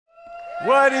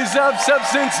What is up,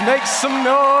 Substance? Make some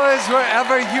noise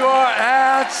wherever you are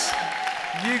at.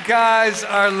 You guys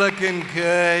are looking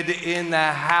good in the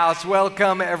house.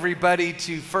 Welcome, everybody,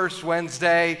 to First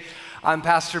Wednesday. I'm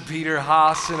Pastor Peter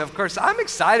Haas, and of course, I'm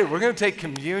excited. We're going to take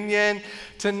communion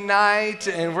tonight,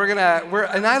 and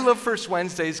and I love First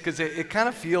Wednesdays because it kind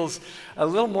of feels a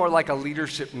little more like a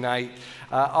leadership night.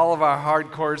 All of our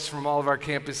hardcores from all of our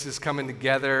campuses coming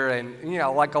together, and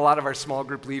like a lot of our small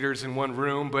group leaders in one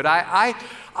room. But I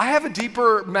have a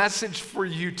deeper message for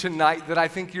you tonight that I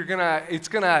think it's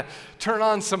gonna turn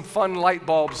on some fun light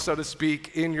bulbs, so to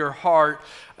speak, in your heart.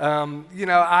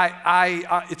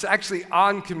 It's actually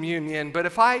on communion, but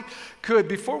if I could,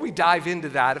 before we dive into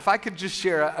that, if I could just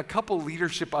share a couple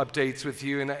leadership updates with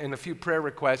you and a few prayer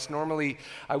requests. Normally,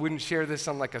 I wouldn't share this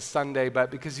on like a Sunday,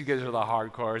 but because you guys are the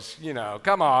hardcores,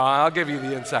 come on, I'll give you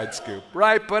the inside scoop,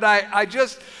 right? But I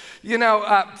just,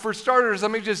 for starters, let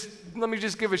me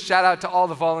just give a shout out to all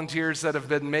the volunteers that have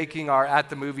been making our At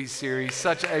the Movies series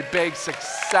such a big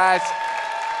success.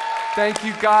 Thank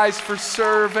you guys for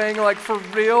serving, for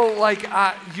real,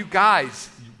 you guys,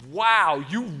 wow,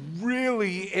 you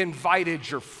really invited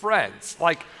your friends,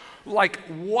 wow,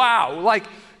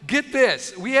 get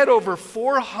this, we had over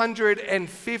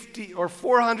 450 or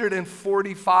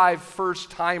 445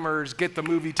 first-timers get the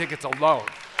movie tickets alone,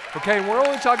 okay, and we're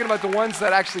only talking about the ones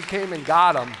that actually came and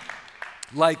got them,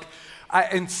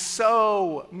 and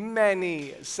so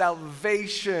many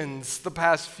salvations the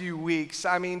past few weeks.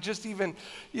 I mean, just even,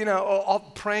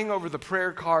 praying over the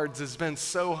prayer cards has been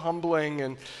so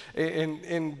humbling.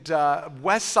 And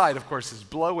West Side, of course, is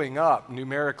blowing up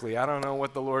numerically. I don't know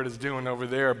what the Lord is doing over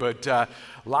there, but a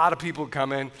lot of people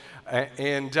coming.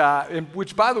 And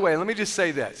which, by the way, let me just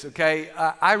say this, okay?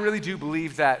 I really do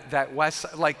believe that West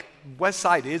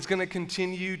Side is going to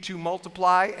continue to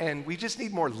multiply, and we just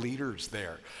need more leaders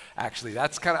there. Actually,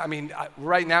 that's kind of,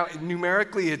 right now,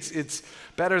 numerically, it's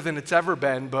better than it's ever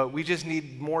been, but we just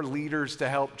need more leaders to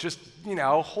help just,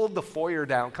 hold the foyer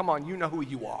down. Come on, you know who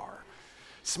you are.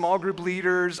 Small group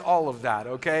leaders, all of that,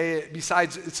 okay?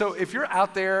 Besides, so if you're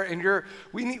out there and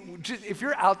if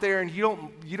you're out there and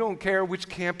you don't care which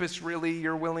campus really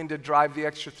you're willing to drive the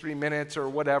extra 3 minutes or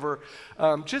whatever,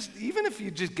 just even if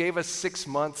you just gave us 6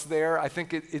 months there, I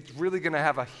think it's really going to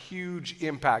have a huge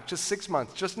impact. Just 6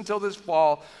 months, just until this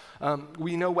fall.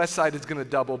 We know Westside is going to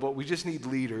double, but we just need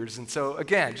leaders. And so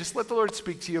again, just let the Lord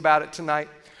speak to you about it tonight.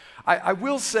 I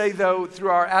will say though, through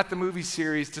our At the Movie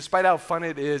series, despite how fun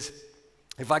it is,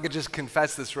 if I could just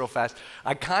confess this real fast,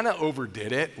 I kind of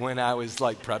overdid it when I was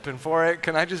prepping for it.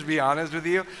 Can I just be honest with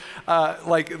you?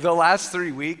 The last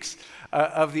 3 weeks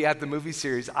of the At the Movie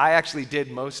series, I actually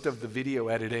did most of the video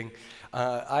editing.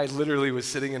 I literally was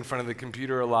sitting in front of the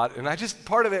computer a lot, and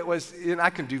part of it was, I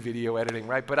can do video editing,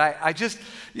 right? But I just,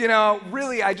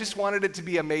 really, I just wanted it to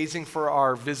be amazing for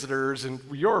our visitors and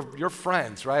your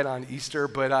friends, right, on Easter.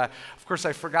 But of course,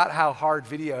 I forgot how hard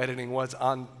video editing was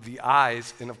on the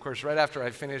eyes. And of course, right after I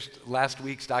finished last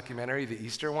week's documentary, the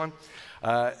Easter one,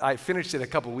 I finished it a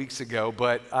couple weeks ago,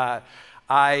 but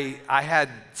I had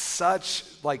such,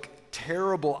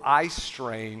 terrible eye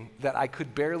strain that I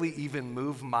could barely even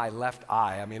move my left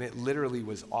eye. I mean, it literally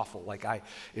was awful.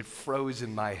 It froze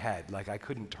in my head. I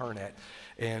couldn't turn it.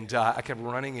 And I kept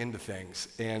running into things.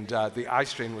 And the eye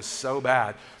strain was so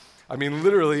bad. I mean,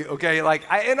 literally, okay,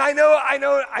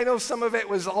 I know some of it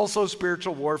was also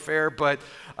spiritual warfare, but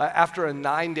after a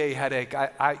 9-day headache,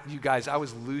 you guys, I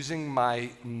was losing my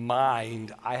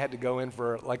mind. I had to go in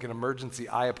for an emergency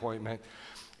eye appointment.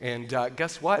 And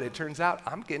guess what? It turns out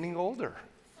I'm getting older.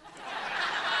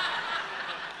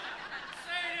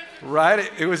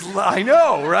 Right? I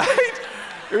know, right?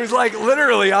 It was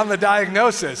literally on the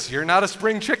diagnosis, you're not a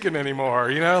spring chicken anymore,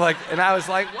 and I was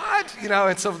like, what?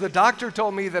 And so the doctor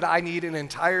told me that I need an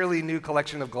entirely new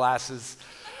collection of glasses.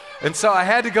 And so I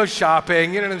had to go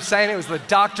shopping, you know what I'm saying? It was the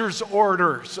doctor's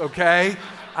orders, okay?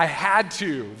 I had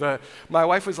to. My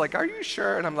wife was like, are you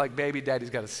sure? And I'm like, baby, daddy's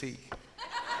got to see.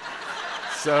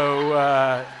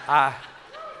 So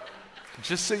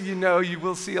just so you know, you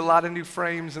will see a lot of new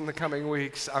frames in the coming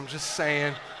weeks. I'm just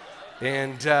saying.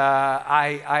 And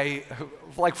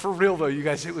for real though, you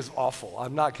guys, it was awful.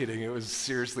 I'm not kidding. It was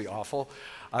seriously awful.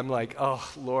 I'm like, oh,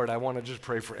 Lord, I want to just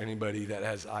pray for anybody that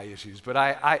has eye issues. But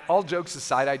all jokes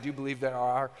aside, I do believe there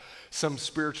are some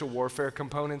spiritual warfare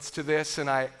components to this. And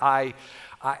you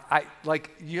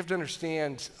have to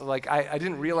understand, I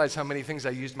didn't realize how many things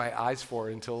I used my eyes for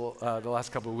until the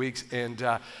last couple of weeks. And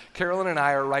Carolyn and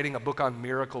I are writing a book on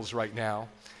miracles right now.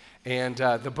 And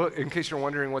the book, in case you're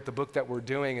wondering what the book that we're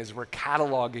doing is, we're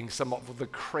cataloging some of the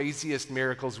craziest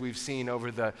miracles we've seen over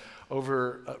the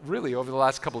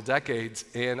last couple decades.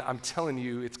 And I'm telling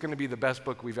you, it's going to be the best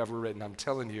book we've ever written, I'm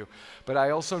telling you. But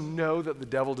I also know that the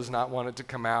devil does not want it to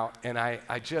come out. And I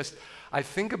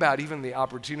think about even the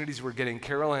opportunities we're getting.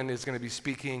 Carolyn is going to be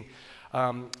speaking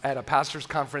at a pastor's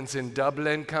conference in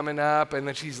Dublin coming up. And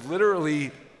then she's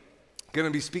literally going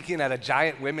to be speaking at a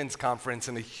giant women's conference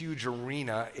in a huge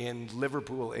arena in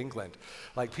Liverpool, England.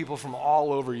 Like, people from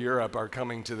all over Europe are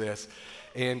coming to this.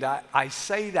 And I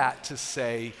say that to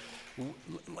say,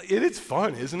 it's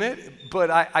fun, isn't it?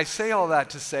 But I say all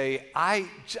that to say,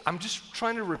 I'm just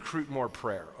trying to recruit more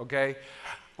prayer, okay?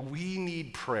 We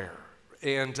need prayer.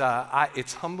 And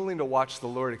it's humbling to watch the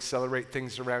Lord accelerate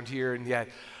things around here, and yet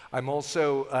I'm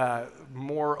also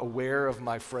more aware of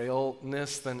my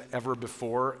frailness than ever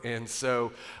before. And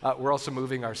so we're also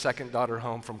moving our second daughter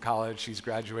home from college. She's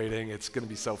graduating. It's going to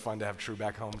be so fun to have True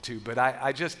back home too. But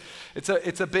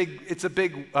it's a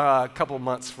big couple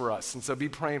months for us. And so be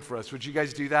praying for us. Would you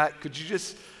guys do that? Could you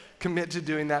just commit to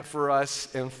doing that for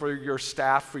us and for your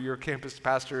staff, for your campus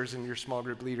pastors and your small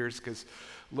group leaders? Because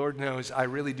Lord knows, I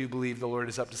really do believe the Lord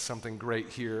is up to something great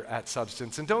here at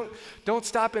Substance. And don't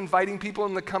stop inviting people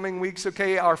in the coming weeks,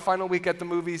 okay? Our final week at the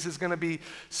movies is going to be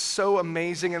so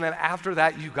amazing. And then after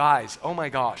that, you guys, oh my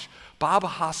gosh, Bob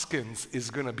Hoskins is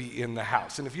going to be in the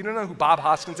house. And if you don't know who Bob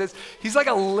Hoskins is, he's like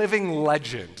a living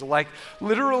legend. Like,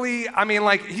 literally, I mean,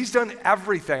 like, he's done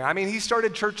everything. I mean, he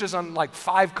started churches on like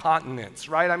 5 continents,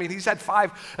 right? I mean, he's had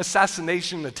 5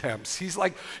 assassination attempts. He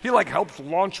helped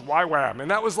launch YWAM,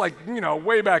 and that was like,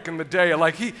 way back in the day.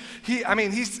 Like, he's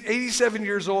 87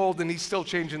 years old, and he's still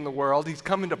changing the world. He's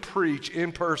coming to preach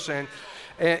in person.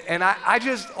 And I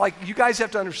just, like, you guys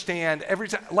have to understand, every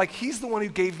time, like, he's the one who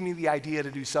gave me the idea to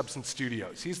do Substance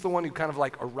Studios. He's the one who kind of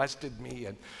like arrested me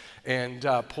and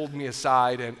pulled me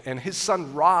aside. And his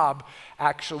son, Rob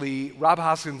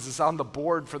Hoskins is on the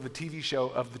board for the TV show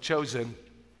of The Chosen,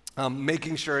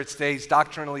 making sure it stays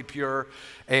doctrinally pure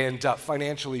and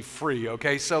financially free,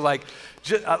 okay? So like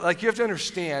you have to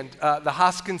understand, the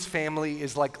Hoskins family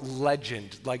is like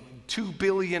legend, like 2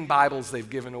 billion Bibles they've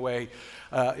given away.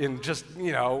 In just,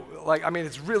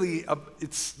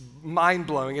 it's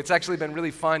mind-blowing. It's actually been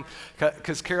really fun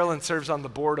because Carolyn serves on the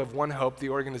board of One Hope, the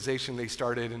organization they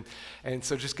started. And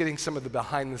so just getting some of the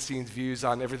behind-the-scenes views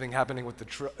on everything happening with the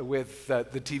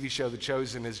TV show The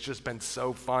Chosen has just been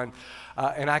so fun.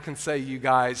 And I can say, you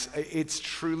guys, it's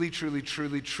truly, truly,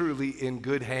 truly, truly in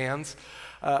good hands.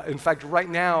 In fact, right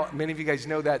now, many of you guys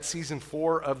know that season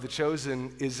 4 of The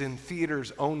Chosen is in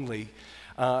theaters only.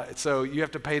 So you have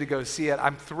to pay to go see it.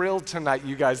 I'm thrilled tonight,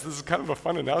 you guys. This is kind of a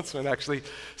fun announcement, actually.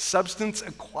 Substance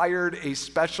acquired a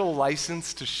special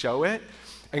license to show it.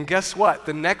 And guess what?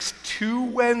 The next 2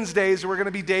 Wednesdays, we're going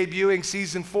to be debuting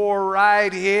season 4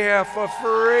 right here for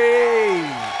free.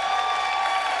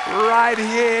 Right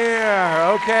here,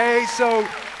 okay? So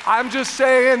I'm just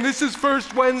saying, this is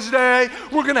first Wednesday.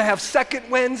 We're going to have second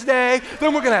Wednesday.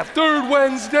 Then we're going to have third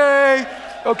Wednesday.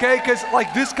 Okay, because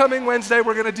like this coming Wednesday,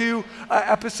 we're going to do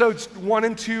episodes 1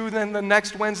 and 2. Then the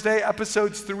next Wednesday,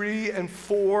 episodes 3 and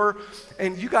 4.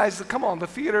 And you guys, come on, the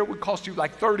theater would cost you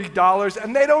like $30,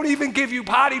 and they don't even give you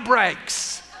potty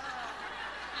breaks.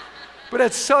 But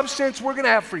at Substance, we're going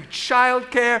to have free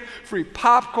childcare, free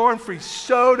popcorn, free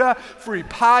soda, free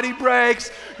potty breaks.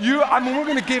 We're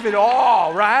going to give it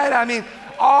all, right? I mean,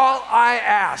 all I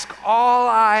ask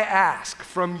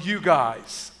from you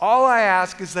guys, all I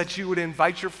ask is that you would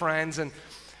invite your friends, and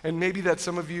maybe that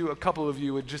a couple of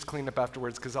you would just clean up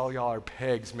afterwards, because all y'all are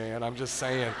pigs, man. I'm just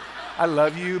saying. I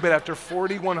love you, but after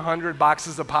 4,100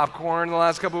 boxes of popcorn in the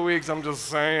last couple of weeks, I'm just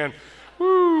saying,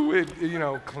 woo,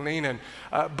 cleaning.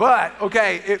 But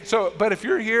if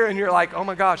you're here and you're like, oh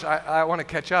my gosh, I want to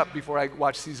catch up before I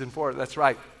watch season 4, that's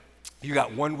right. You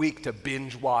got 1 week to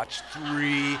binge watch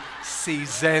 3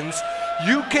 seasons.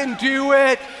 You can do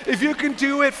it. If you can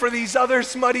do it for these other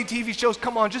smutty TV shows,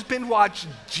 come on, just binge watch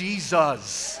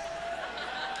Jesus.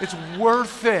 It's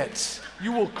worth it.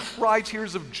 You will cry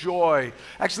tears of joy.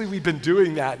 Actually, we've been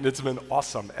doing that, and it's been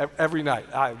awesome every night.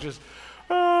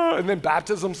 And then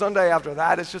Baptism Sunday after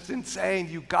that. It's just insane.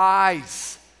 You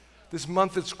guys, this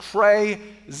month is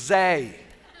crazy.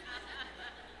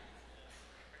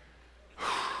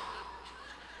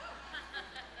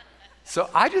 So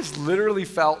I just literally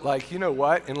felt like, you know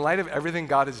what? In light of everything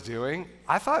God is doing,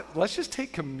 I thought, let's just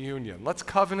take communion. Let's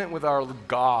covenant with our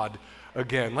God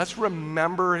again. Let's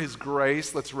remember his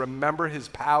grace. Let's remember his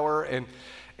power.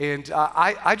 And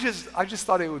I just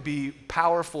thought it would be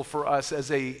powerful for us as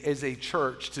a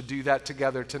church to do that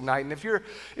together tonight. And if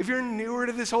you're newer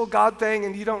to this whole God thing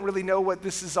and you don't really know what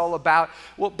this is all about,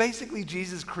 well, basically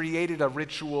Jesus created a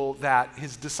ritual that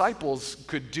his disciples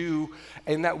could do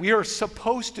and that we are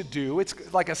supposed to do. It's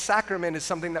like a sacrament is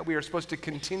something that we are supposed to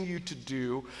continue to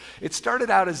do. It started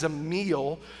out as a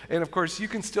meal, and of course you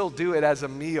can still do it as a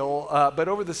meal, but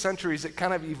over the centuries it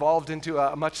kind of evolved into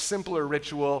a much simpler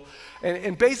ritual.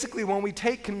 And basically when we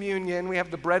take communion, we have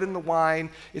the bread and the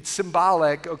wine. It's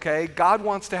symbolic, okay? God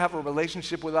wants to have a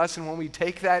relationship with us, and when we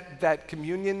take that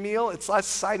communion meal, it's us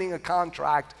signing a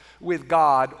contract with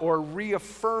God or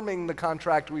reaffirming the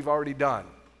contract we've already done.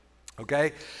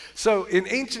 Okay? So in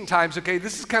ancient times, okay,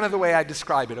 this is kind of the way I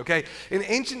describe it, okay? In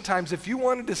ancient times, if you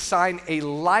wanted to sign a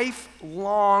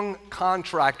lifelong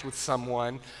contract with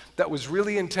someone that was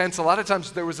really intense, a lot of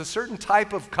times there was a certain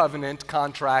type of covenant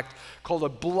contract called a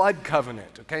blood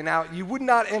covenant, okay? Now, you would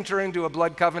not enter into a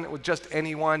blood covenant with just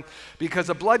anyone because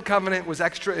a blood covenant was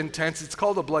extra intense. It's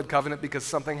called a blood covenant because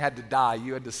something had to die.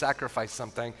 You had to sacrifice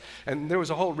something, and there was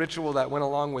a whole ritual that went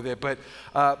along with it. But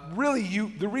really,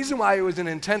 the reason why it was an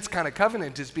intense kind of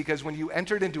covenant is because when you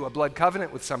entered into a blood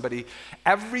covenant with somebody,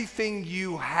 everything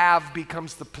you have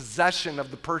becomes the possession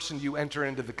of the person you enter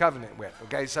into the covenant with,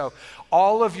 okay? So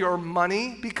all of your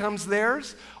money becomes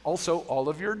theirs, also all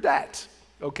of your debt.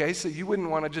 Okay, so you wouldn't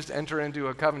want to just enter into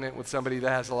a covenant with somebody that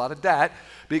has a lot of debt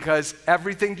because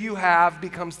everything you have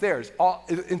becomes theirs.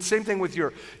 And same thing with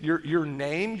your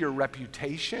name, your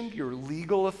reputation, your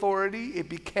legal authority. It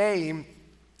became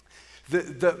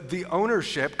the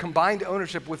ownership, combined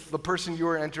ownership with the person you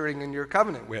are entering in your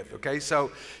covenant with, okay?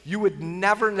 So you would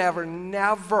never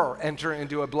enter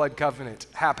into a blood covenant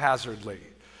haphazardly.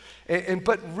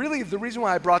 But really, the reason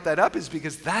why I brought that up is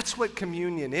because that's what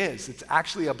communion is. It's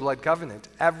actually a blood covenant.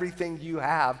 Everything you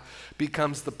have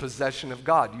becomes the possession of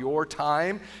God. Your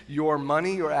time, your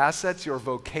money, your assets, your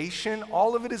vocation,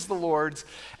 all of it is the Lord's.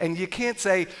 And you can't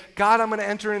say, God, I'm going to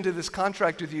enter into this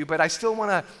contract with you, but I still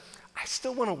want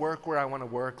to work where I want to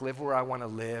work, live where I want to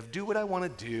live, do what I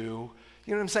want to do.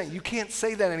 You know what I'm saying? You can't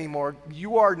say that anymore.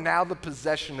 You are now the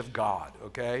possession of God,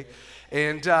 okay?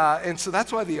 And so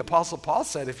that's why the Apostle Paul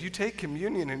said, if you take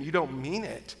communion and you don't mean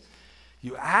it,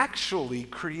 you actually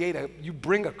you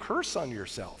bring a curse on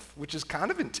yourself, which is kind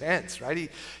of intense,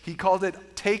 right? He called it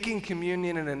taking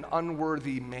communion in an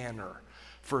unworthy manner.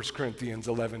 1 Corinthians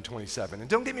 11:27. And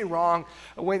don't get me wrong,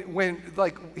 when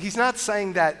he's not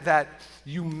saying that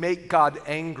you make God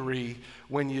angry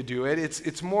when you do it.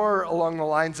 It's more along the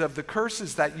lines of the curse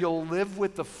is that you'll live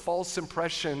with the false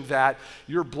impression that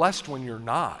you're blessed when you're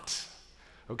not.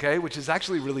 Okay, which is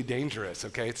actually really dangerous,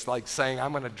 okay? It's like saying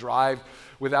I'm going to drive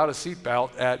without a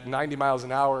seatbelt at 90 miles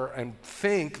an hour and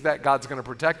think that God's going to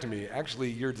protect me.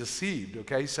 Actually, you're deceived,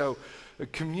 okay? So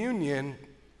communion,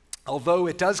 although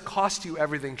it does cost you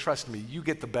everything, trust me, you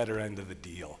get the better end of the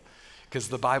deal. Because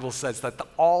the Bible says that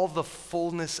all the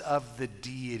fullness of the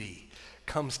deity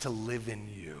comes to live in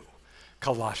you.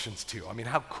 Colossians 2. I mean,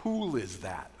 how cool is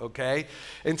that, okay?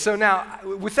 And so now,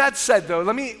 with that said, though,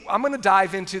 I'm going to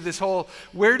dive into this whole,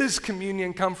 where does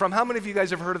communion come from? How many of you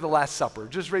guys have heard of the Last Supper?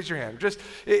 Just raise your hand.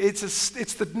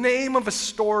 It's the name of a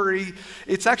story.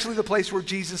 It's actually the place where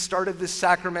Jesus started this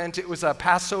sacrament. It was a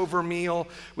Passover meal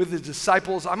with the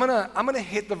disciples. I'm gonna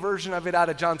hit the version of it out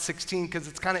of John 16 because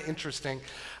it's kind of interesting.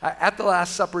 At the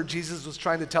Last Supper, Jesus was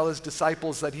trying to tell his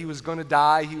disciples that he was going to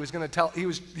die. He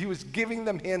was giving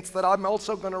them hints that I'm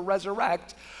also going to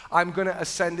resurrect. I'm going to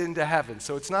ascend into heaven.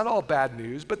 So it's not all bad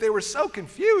news, but they were so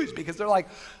confused because they're like,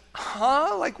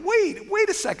 huh? Like, wait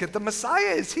a second, the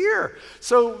Messiah is here.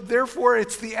 So therefore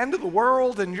it's the end of the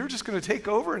world and you're just going to take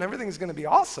over and everything's going to be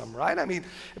awesome, right? I mean,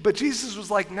 but Jesus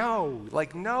was like,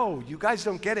 no, you guys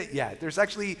don't get it yet. There's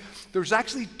actually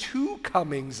two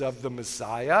comings of the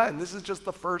Messiah, and this is just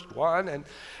the first one,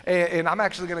 and I'm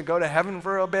actually going to go to heaven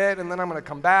for a bit, and then I'm going to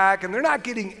come back, and they're not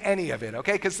getting any of it,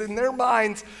 okay? Because in their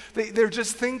minds, they're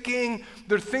just thinking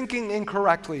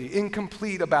incorrectly,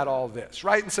 incomplete about all this,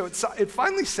 right? And so it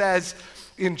finally says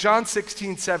in John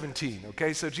 16:17,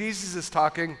 okay? So Jesus is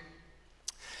talking,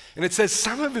 and it says,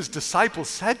 some of his disciples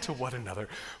said to one another,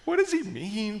 what does he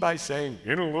mean by saying,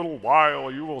 in a little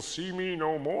while you will see me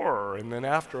no more, and then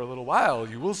after a little while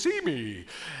you will see me,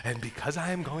 and because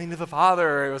I am going to the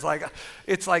Father?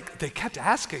 It's like they kept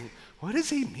asking, what does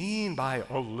he mean by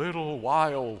a little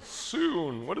while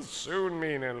soon? What does soon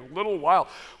mean in a little while?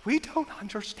 We don't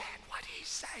understand what he's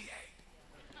saying.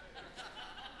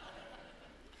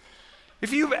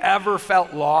 If you've ever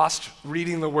felt lost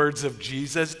reading the words of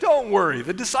Jesus, don't worry.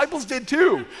 The disciples did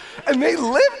too. And they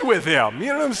lived with him. You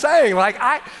know what I'm saying?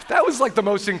 That was like the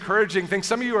most encouraging thing.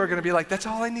 Some of you are going to be like, that's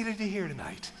all I needed to hear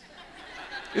tonight.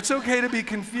 It's okay to be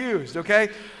confused, okay?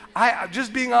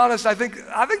 Just being honest, I think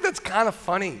that's kind of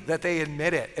funny that they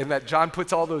admit it and that John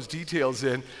puts all those details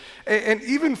in. And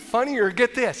even funnier,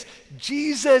 get this,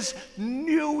 Jesus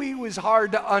knew he was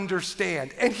hard to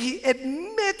understand, and he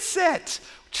admits it.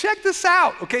 Check this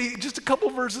out, okay? Just a couple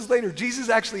verses later, Jesus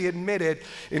actually admitted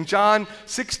in John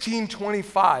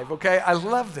 16:25, okay? I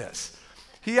love this.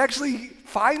 He actually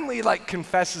finally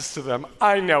confesses to them,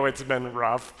 I know it's been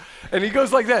rough. And he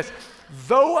goes like this,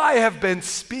 though I have been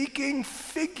speaking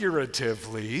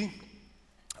figuratively,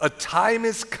 a time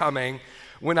is coming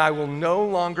when I will no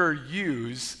longer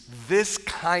use this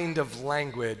kind of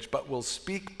language, but will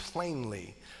speak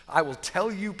plainly. I will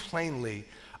tell you plainly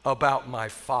about my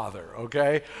Father,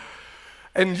 okay?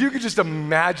 And you could just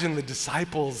imagine the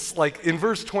disciples, in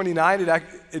verse 29,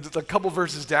 it's a couple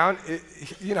verses down,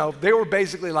 they were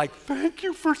basically like, thank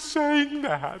you for saying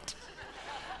that.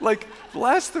 The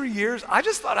last 3 years, I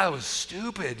just thought I was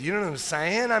stupid, you know what I'm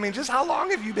saying? I mean, just how long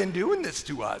have you been doing this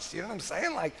to us? You know what I'm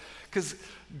saying? Because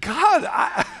God,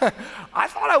 I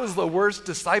thought I was the worst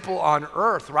disciple on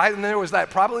earth, right? And there was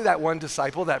probably that one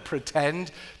disciple that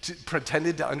pretended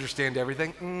to understand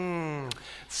everything.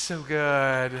 So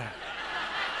good.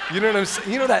 You know what I'm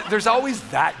saying? You know that there's always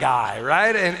that guy,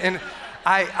 right? And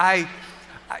I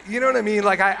you know what I mean?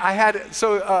 I had,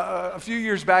 a few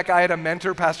years back, I had a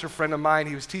mentor pastor friend of mine.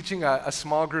 He was teaching a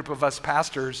small group of us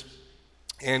pastors,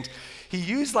 and he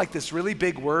used this really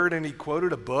big word, and he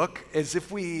quoted a book as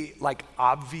if we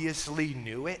obviously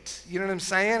knew it. You know what I'm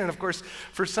saying? And of course,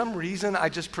 for some reason, I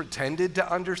just pretended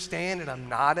to understand, and I'm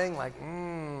nodding I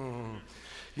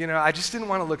just didn't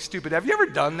want to look stupid. Have you ever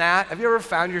done that? Have you ever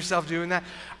found yourself doing that?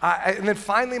 And then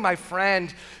finally, my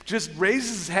friend just raises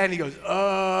his hand. He goes,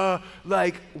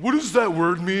 what does that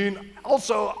word mean?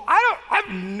 Also, I've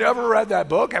never read that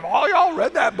book. Have all y'all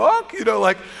read that book?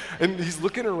 And he's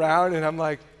looking around, and I'm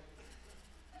like,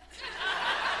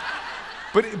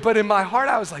 But in my heart,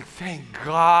 I was like, thank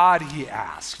God he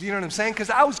asked. You know what I'm saying? Because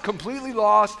I was completely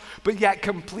lost, but yet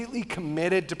completely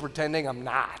committed to pretending I'm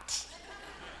not.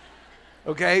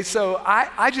 Okay, so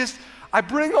I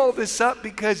bring all this up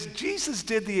because Jesus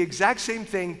did the exact same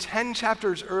thing 10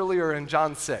 chapters earlier in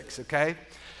John 6, okay?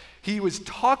 He was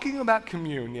talking about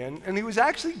communion, and he was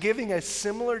actually giving a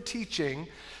similar teaching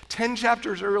 10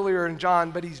 chapters earlier in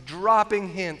John, but he's dropping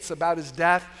hints about his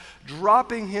death,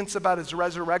 dropping hints about his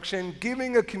resurrection,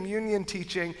 giving a communion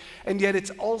teaching, and yet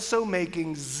it's also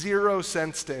making zero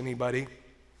sense to anybody.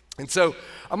 And so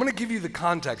I'm going to give you the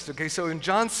context, okay? So in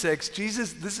John 6,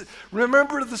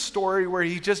 remember the story where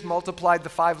he just multiplied the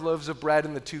 5 loaves of bread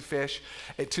and the 2 fish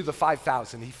to the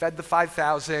 5,000. He fed the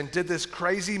 5,000, did this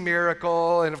crazy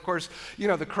miracle, and of course,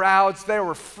 the crowds, they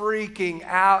were freaking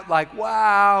out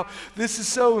wow, this is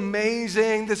so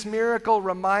amazing. This miracle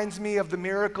reminds me of the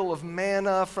miracle of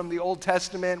manna from the Old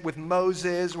Testament with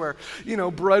Moses where,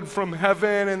 bread from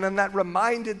heaven, and then that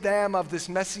reminded them of this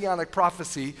messianic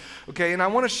prophecy, okay? And I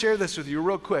want to share this with you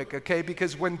real quick, okay?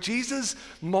 Because when Jesus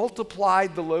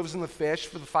multiplied the loaves and the fish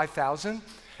for the 5,000,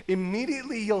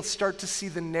 immediately you'll start to see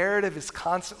the narrative is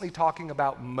constantly talking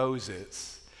about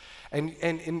Moses. And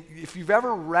if you've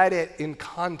ever read it in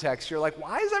context, you're like,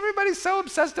 why is everybody so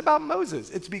obsessed about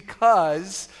Moses? It's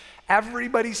because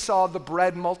everybody saw the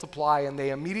bread multiply and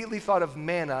they immediately thought of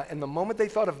manna. And the moment they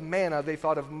thought of manna, they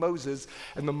thought of Moses.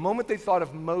 And the moment they thought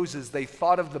of Moses, they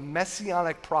thought of the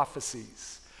messianic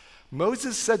prophecies.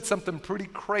 Moses said something pretty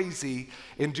crazy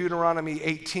in Deuteronomy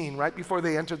 18, right before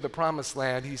they entered the promised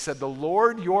land. He said, the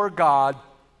Lord your God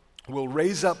will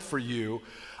raise up for you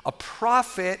a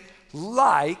prophet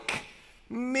like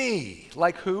me.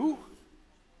 Like who?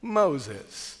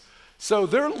 Moses. So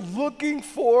they're looking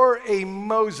for a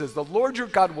Moses. The Lord your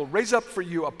God will raise up for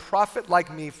you a prophet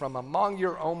like me from among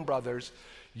your own brothers.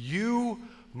 You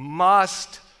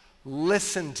must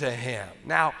listen to him.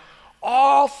 Now,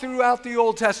 all throughout the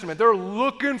Old Testament, they're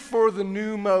looking for the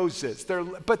new Moses. They're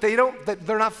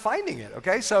not finding it,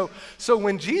 okay? So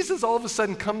when Jesus all of a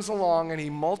sudden comes along and he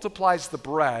multiplies the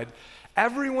bread,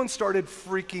 everyone started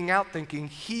freaking out thinking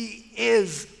he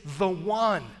is the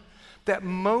one that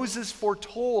Moses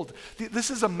foretold.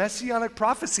 This is a messianic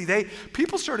prophecy.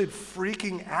 People started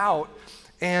freaking out,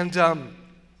 and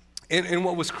And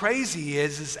what was crazy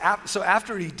so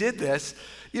after he did this,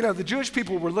 the Jewish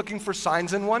people were looking for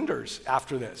signs and wonders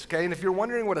after this, okay? And if you're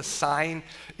wondering what a sign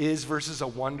is versus a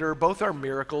wonder, both are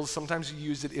miracles. Sometimes you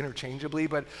use it interchangeably,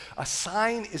 but a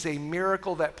sign is a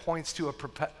miracle that points to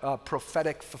a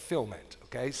prophetic fulfillment,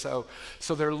 okay? So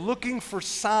they're looking for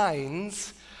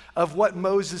signs of what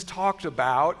Moses talked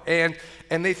about, and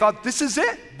they thought, this is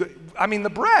it. The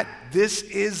bread. This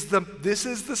is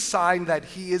the sign that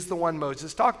he is the one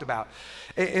Moses talked about.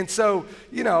 And so,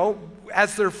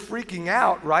 as they're freaking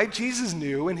out, right, Jesus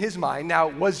knew in his mind. Now,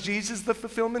 was Jesus the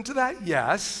fulfillment of that?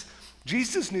 Yes.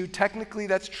 Jesus knew, technically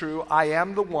that's true, I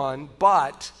am the one,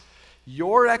 but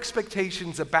your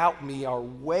expectations about me are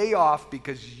way off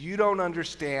because you don't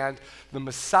understand the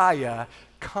Messiah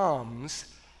comes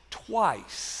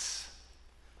twice.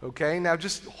 Okay, now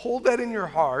just hold that in your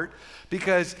heart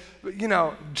because,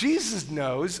 Jesus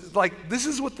knows, this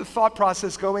is what the thought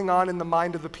process going on in the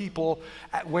mind of the people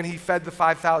when he fed the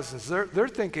 5,000. They're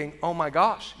thinking, oh my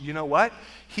gosh, you know what?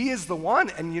 He is the one,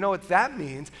 and you know what that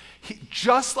means?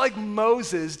 Just like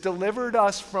Moses delivered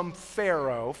us from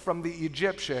Pharaoh, from the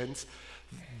Egyptians,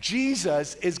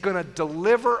 Jesus is going to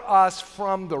deliver us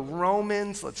from the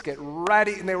Romans. Let's get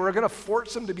ready. And they were going to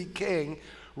force him to be king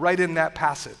right in that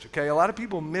passage, okay? A lot of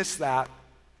people miss that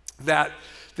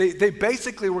they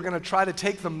basically were going to try to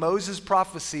take the Moses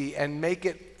prophecy and make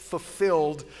it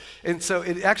fulfilled. And so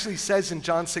it actually says in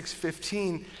John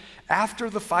 6:15, after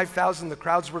the 5,000, the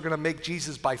crowds were going to make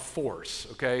Jesus by force,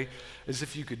 okay? As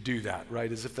if you could do that, right?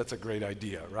 As if that's a great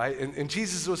idea, right? And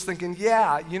Jesus was thinking,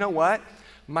 yeah, you know what?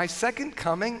 My second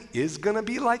coming is going to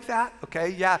be like that, okay?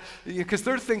 Yeah, because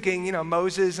they're thinking,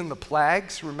 Moses and the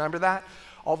plagues, remember that?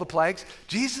 All the plagues.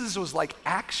 Jesus was like,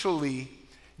 actually,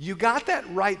 you got that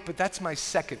right, but that's my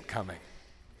second coming,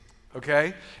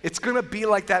 okay? It's going to be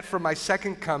like that for my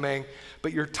second coming,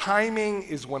 but your timing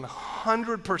is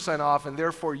 100% off, and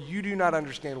therefore you do not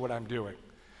understand what I'm doing,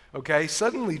 okay?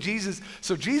 Suddenly Jesus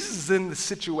is in the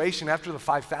situation after the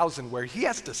 5,000 where he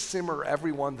has to simmer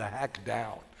everyone the heck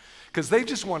down because they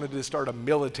just wanted to start a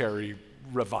military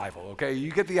revival, okay? You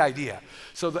get the idea.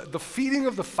 So the feeding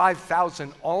of the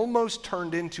 5,000 almost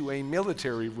turned into a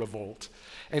military revolt,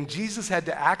 and Jesus had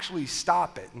to actually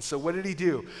stop it. And so what did he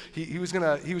do? He was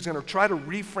gonna try to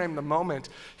reframe the moment.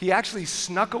 He actually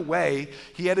snuck away.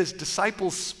 He had his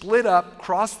disciples split up,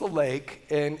 cross the lake,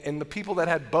 and the people that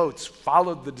had boats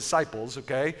followed the disciples,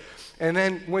 okay? And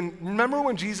then remember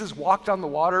when Jesus walked on the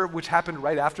water, which happened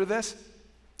right after this?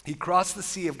 He crossed the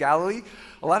Sea of Galilee.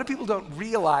 A lot of people don't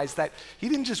realize that he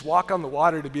didn't just walk on the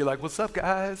water to be like, what's up,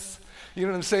 guys? You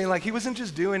know what I'm saying? He wasn't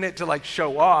just doing it to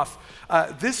show off.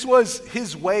 This was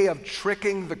his way of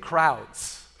tricking the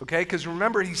crowds, okay? Because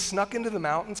remember, he snuck into the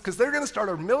mountains because they're going to start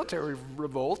a military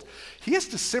revolt. He has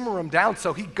to simmer them down.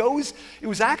 So he goes, it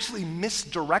was actually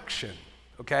misdirection.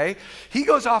 Okay? He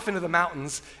goes off into the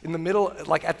mountains in the middle,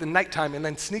 at the nighttime, and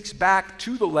then sneaks back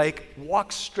to the lake,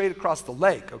 walks straight across the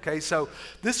lake, okay? So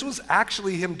this was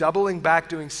actually him doubling back,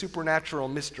 doing supernatural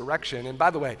misdirection. And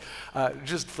by the way,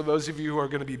 just for those of you who are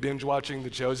going to be binge watching The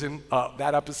Chosen,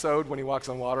 that episode when he walks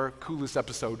on water, coolest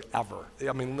episode ever.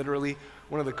 Literally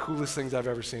one of the coolest things I've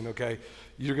ever seen, okay?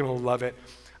 You're going to love it.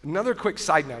 Another quick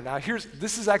side note. Now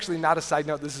this is actually not a side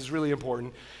note, this is really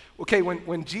important. Okay,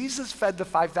 when Jesus fed the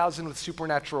 5,000 with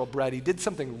supernatural bread, he did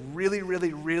something really,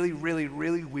 really, really, really,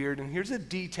 really weird. And here's a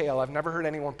detail I've never heard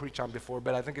anyone preach on before,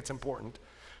 but I think it's important,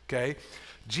 okay?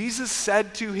 Jesus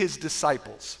said to his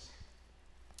disciples,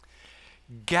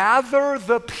 gather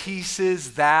the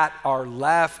pieces that are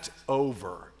left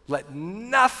over. Let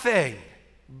nothing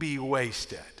be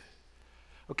wasted.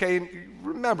 Okay,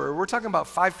 remember, we're talking about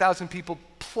 5,000 people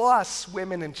plus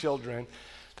women and children.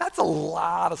 That's a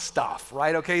lot of stuff,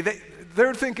 right? Okay,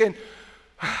 they're thinking,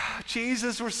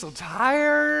 Jesus, we're so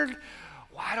tired.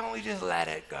 Why don't we just let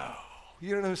it go?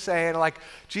 You know what I'm saying?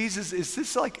 Jesus, is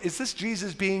this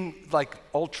Jesus being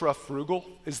ultra frugal?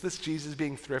 Is this Jesus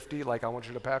being thrifty? I want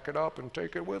you to pack it up and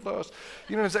take it with us.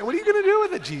 You know what I'm saying? What are you going to do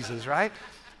with it, Jesus, right?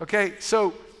 Okay,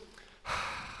 so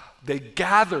they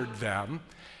gathered them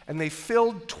and they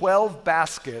filled 12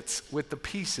 baskets with the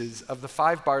pieces of the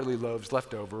 5 barley loaves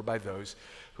left over by those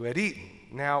who had eaten.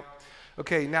 Now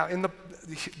in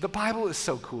the Bible is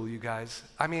so cool, you guys.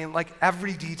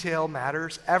 Every detail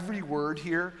matters. Every word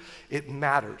here, it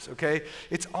matters, okay?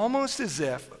 It's almost as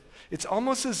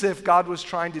if God was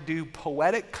trying to do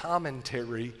poetic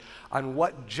commentary on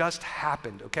what just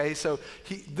happened, okay? So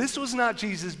this was not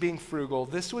Jesus being frugal.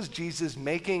 This was Jesus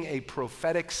making a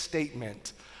prophetic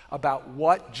statement about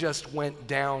what just went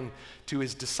down to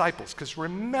his disciples. Because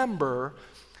remember,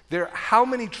 how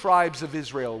many tribes of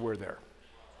Israel were there?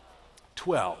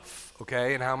 12,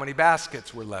 okay? And how many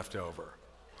baskets were left over?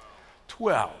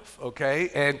 12,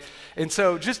 okay? And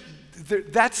so just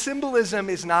that symbolism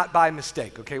is not by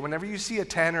mistake, okay? Whenever you see a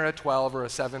 10 or a 12 or a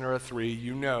 7 or a 3,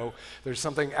 you know there's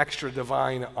something extra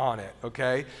divine on it,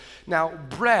 okay? Now,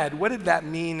 bread, what did that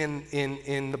mean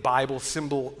in the Bible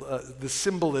the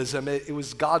symbolism? It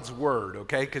was God's word,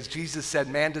 okay? Because Jesus said,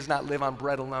 man does not live on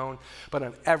bread alone, but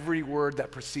on every word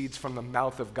that proceeds from the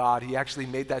mouth of God. He actually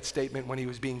made that statement when he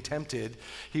was being tempted.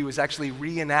 He was actually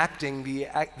reenacting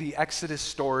the Exodus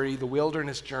story, the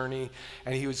wilderness journey,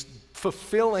 and he was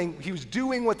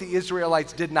doing what the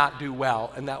Israelites did not do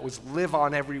well, and that was live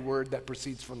on every word that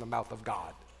proceeds from the mouth of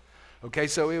God. Okay,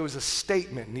 so it was a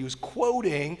statement, and he was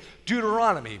quoting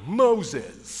Deuteronomy,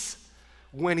 Moses,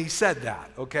 when he said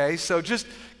that, okay? So just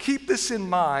keep this in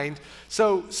mind.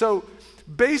 So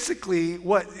basically,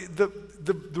 what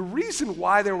the reason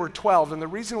why there were 12 and the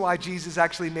reason why Jesus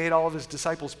actually made all of his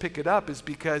disciples pick it up is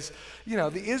because,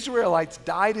 the Israelites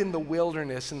died in the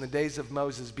wilderness in the days of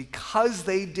Moses because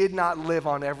they did not live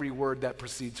on every word that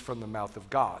proceeds from the mouth of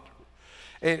God.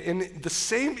 And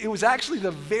it was actually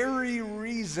the very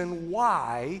reason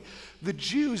why the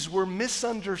Jews were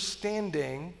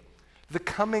misunderstanding the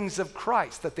comings of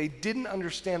Christ, that they didn't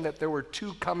understand that there were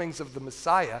two comings of the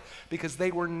Messiah because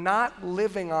they were not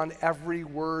living on every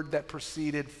word that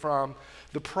proceeded from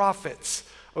the prophets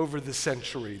over the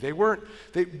century. They were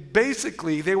ingesting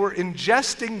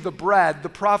the bread, the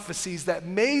prophecies that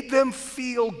made them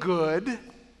feel good,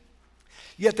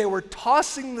 yet they were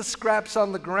tossing the scraps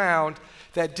on the ground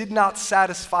that did not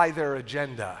satisfy their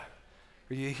agenda.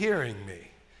 Are you hearing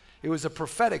me? It was a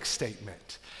prophetic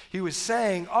statement. He was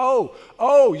saying,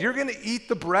 you're going to eat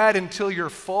the bread until you're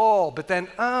full, but then,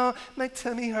 my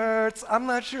tummy hurts. I'm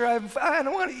not sure, I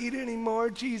don't want to eat anymore,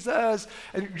 Jesus.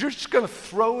 And you're just going to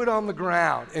throw it on the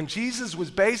ground. And Jesus was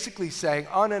basically saying,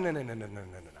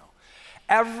 no.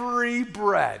 Every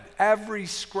bread, every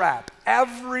scrap,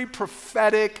 every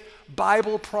prophetic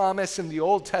Bible promise in the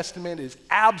Old Testament is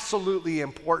absolutely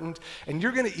important, and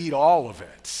you're going to eat all of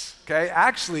it, okay?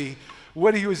 Actually,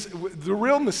 the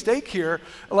real mistake here,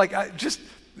 let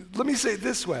me say it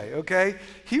this way, okay?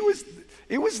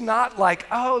 It was not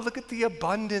like, look at the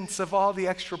abundance of all the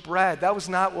extra bread. That was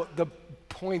not what the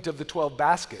point of the 12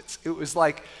 baskets. It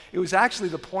was actually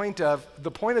the point of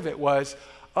it was,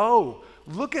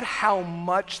 look at how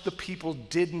much the people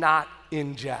did not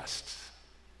ingest.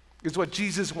 Is what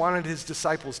Jesus wanted his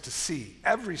disciples to see.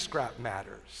 Every scrap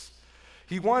matters.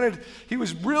 He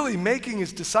was really making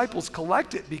his disciples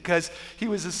collect it because he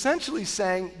was essentially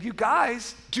saying, you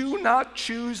guys, do not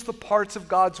choose the parts of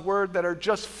God's word that are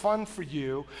just fun for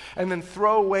you and then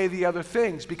throw away the other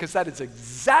things, because that is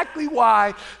exactly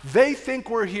why they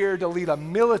think we're here to lead a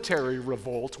military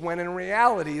revolt when in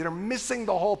reality they're missing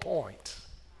the whole point.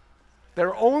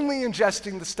 They're only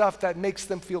ingesting the stuff that makes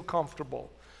them feel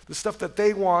comfortable, the stuff that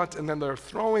they want, and then they're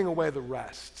throwing away the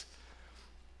rest.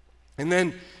 And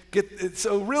then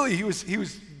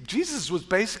Jesus was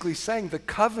basically saying the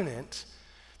covenant,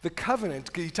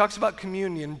 he talks about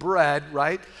communion, bread,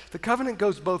 right? The covenant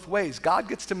goes both ways. God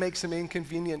gets to make some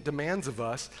inconvenient demands of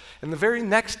us, and the very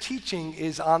next teaching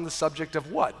is on the subject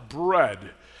of what?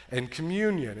 Bread and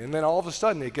communion. And then all of a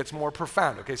sudden it gets more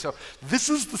profound. Okay, so this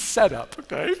is the setup,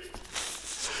 okay?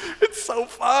 It's so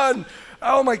fun.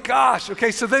 Oh my gosh.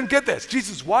 Okay, so then get this.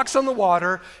 Jesus walks on the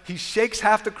water. He shakes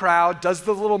half the crowd, does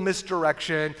the little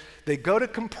misdirection. They go to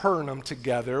Capernaum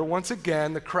together. Once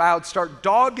again, the crowd start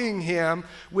dogging him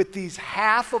with these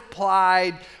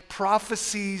half-applied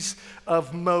prophecies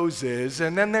of Moses.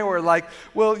 And then they were like,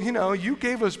 well, you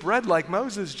gave us bread like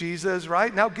Moses, Jesus,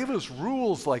 right? Now give us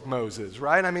rules like Moses,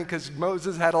 right? I mean, because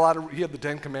Moses had he had the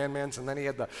 10 Commandments, and then he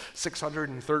had the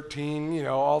 613,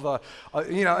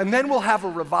 and then we'll have a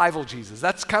revival, Jesus.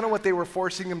 That's kind of what they were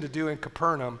forcing him to do in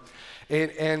Capernaum.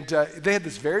 And they had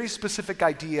this very specific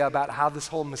idea about how this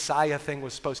whole Messiah thing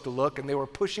was supposed to look, and they were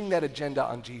pushing that agenda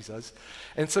on Jesus.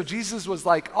 And so Jesus was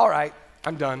like, all right,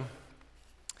 I'm done.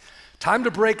 Time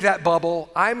to break that bubble.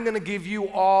 I'm going to give you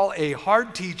all a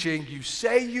hard teaching. You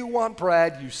say you want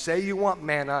bread. You say you want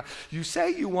manna. You say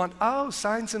you want,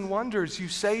 signs and wonders. You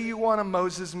say you want a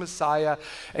Moses Messiah,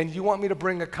 and you want me to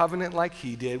bring a covenant like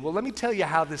he did. Well, let me tell you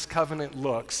how this covenant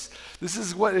looks. This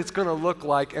is what it's going to look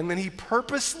like. And then he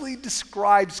purposely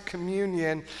describes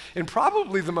communion in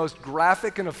probably the most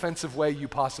graphic and offensive way you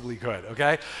possibly could,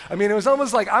 okay? I mean, it was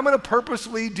almost like, I'm going to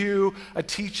purposely do a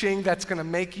teaching that's going to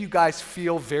make you guys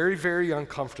feel very, very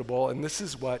uncomfortable. And this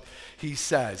is what he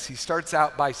says. He starts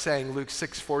out by saying, Luke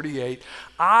 6:48,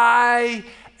 I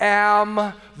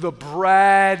am the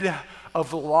bread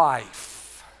of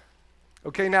life.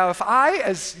 Okay, now if I,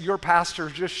 as your pastor,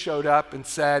 just showed up and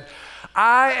said,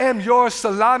 I am your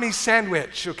salami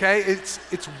sandwich, okay, it's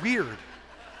weird.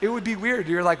 It would be weird.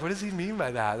 You're like, what does he mean by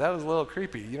that? That was a little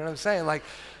creepy. You know what I'm saying? Like,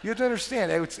 you have to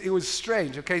understand, it was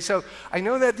strange, okay? So I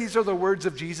know that these are the words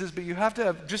of Jesus, but you have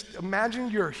to just imagine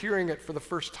you're hearing it for the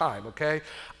first time, okay?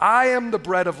 I am the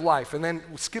bread of life. And then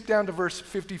skip down to verse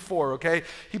 54, okay?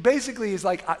 He basically is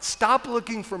like, stop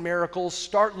looking for miracles,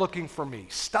 start looking for me.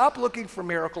 Stop looking for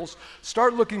miracles,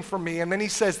 start looking for me. And then he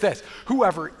says this,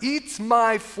 whoever eats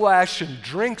my flesh and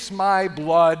drinks my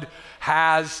blood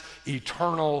has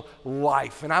eternal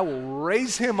life, and I will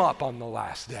raise him up on the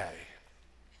last day.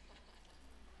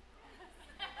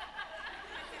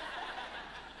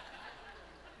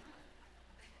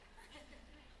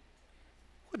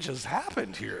 What just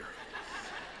happened here?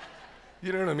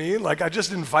 You know what I mean? Like I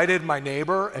just invited my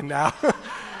neighbor and now,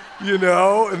 you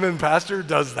know, and then pastor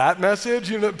does that message.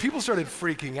 You know, people started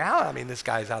freaking out. I mean, this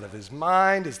guy's out of his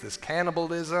mind. Is this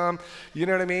cannibalism? You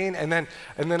know what I mean? And then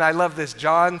I love this,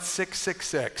 John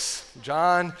 6:66.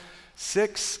 John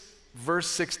 6, verse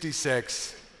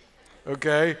 66.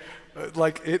 Okay?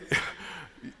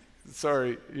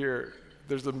 Sorry,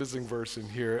 there's a missing verse in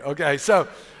here. Okay, so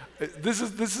this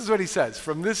is what he says.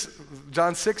 From this,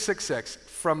 John 6:66,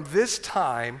 from this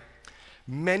time,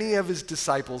 many of his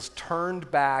disciples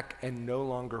turned back and no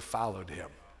longer followed him.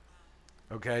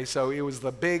 Okay, so it was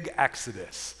the big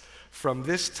exodus. From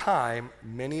this time,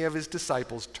 many of his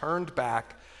disciples turned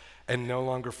back and no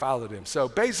longer followed him. So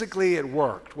basically it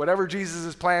worked. Whatever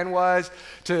Jesus' plan was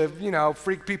to, you know,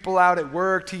 freak people out, it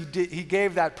worked. He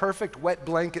gave that perfect wet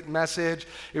blanket message.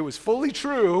 It was fully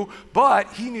true,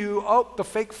 but he knew, the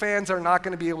fake fans are not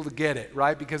going to be able to get it,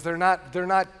 right? Because they're not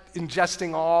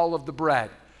ingesting all of the bread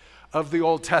of the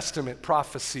Old Testament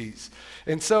prophecies.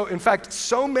 And so, in fact,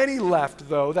 so many left,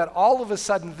 though, that all of a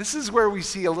sudden, this is where we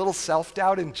see a little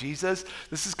self-doubt in Jesus.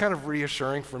 This is kind of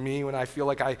reassuring for me when I feel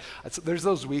like there's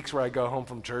those weeks where I go home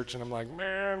from church and I'm like,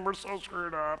 man, we're so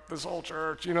screwed up, this whole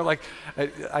church. You know, like,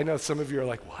 I know some of you are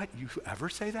like, what, you ever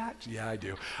say that? Yeah, I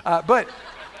do. But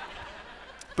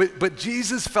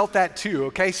Jesus felt that too,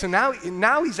 okay? So now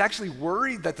he's actually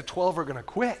worried that the 12 are gonna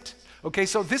quit. Okay,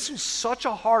 so this was such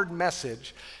a hard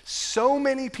message. So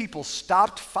many people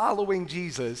stopped following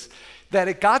Jesus that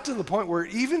it got to the point where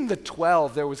even the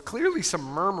 12, there was clearly some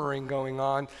murmuring going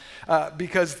on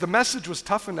because the message was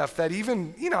tough enough that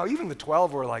even the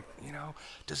 12 were like,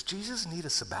 does Jesus need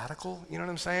a sabbatical? You know what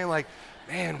I'm saying? Like,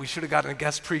 man, we should have gotten a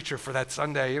guest preacher for that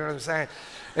Sunday. You know what I'm saying?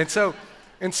 And so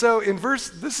in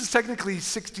this is technically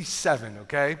 67,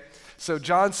 okay? So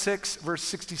John 6, verse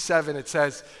 67, it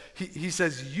says, he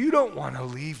says, you don't want to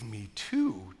leave me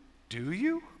too, do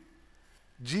you?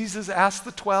 Jesus asked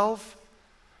the 12.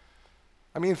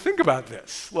 I mean, think about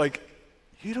this. Like,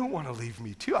 you don't want to leave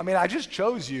me too. I mean, I just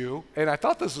chose you, and I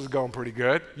thought this was going pretty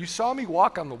good. You saw me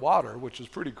walk on the water, which was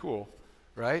pretty cool,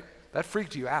 right? That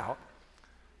freaked you out.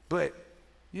 But,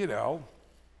 you don't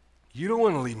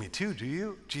want to leave me too, do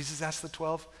you? Jesus asked the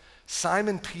 12.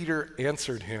 Simon Peter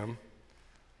answered him,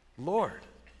 Lord,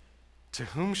 to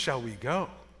whom shall we go?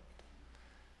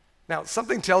 Now,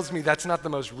 something tells me that's not the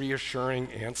most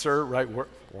reassuring answer, right?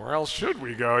 Where else should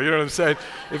we go? You know what I'm saying?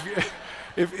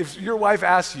 If your wife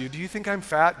asks you, do you think I'm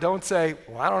fat? Don't say,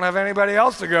 well, I don't have anybody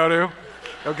else to go to.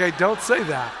 Okay, don't say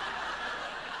that.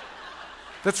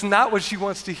 That's not what she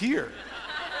wants to hear.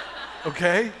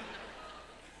 Okay?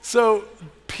 So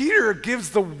Peter gives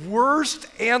the worst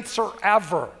answer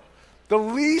ever. The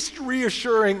least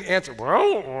reassuring answer.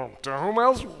 Well, to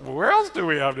where else do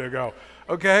we have to go?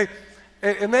 Okay?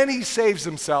 And then he saves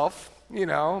himself.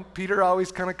 Peter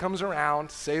always kind of comes around,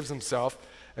 saves himself.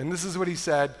 And this is what he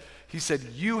said. He said,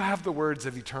 you have the words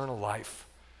of eternal life.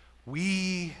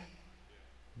 We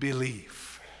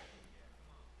believe.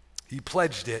 He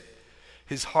pledged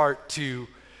his heart to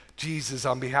Jesus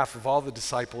on behalf of all the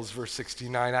disciples, verse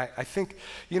 69. I think,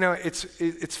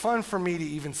 it's fun for me to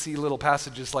even see little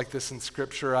passages like this in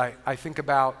Scripture. I think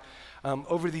about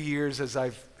over the years as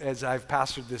I've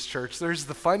pastored this church, there's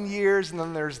the fun years and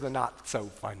then there's the not so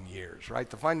fun years, right?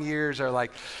 The fun years are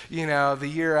like, the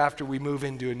year after we move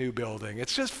into a new building.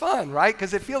 It's just fun, right?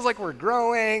 Because it feels like we're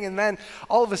growing, and then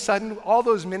all of a sudden, all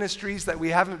those ministries that we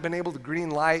haven't been able to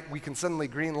green light, we can suddenly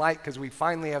green light because we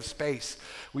finally have space.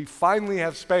 We finally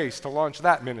have space to launch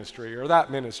that ministry or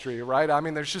that ministry, right? I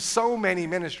mean, there's just so many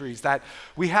ministries that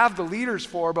we have the leaders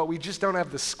for, but we just don't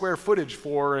have the square footage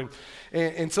for.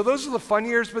 And so those are the fun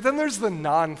years, but then there's the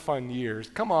non-fun years.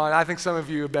 Come on, I think some of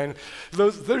you have been,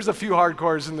 there's a few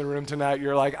hardcores in the room tonight.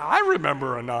 You're like, I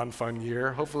remember a non-fun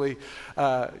year. Hopefully,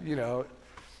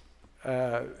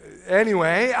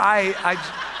 anyway,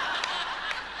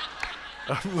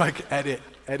 I'm like, edit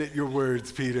your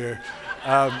words, Peter.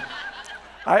 I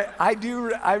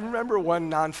remember one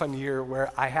non-fun year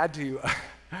where I had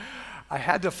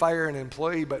to fire an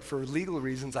employee, but for legal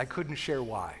reasons, I couldn't share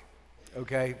why,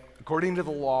 okay? According to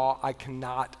the law, I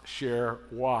cannot share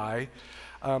why.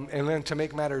 And then to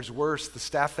make matters worse, the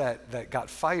staff that got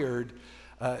fired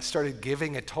started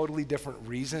giving a totally different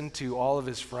reason to all of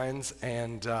his friends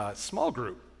and small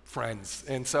group friends.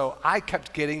 And so I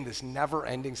kept getting this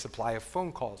never-ending supply of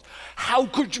phone calls. How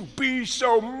could you be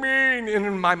so mean? And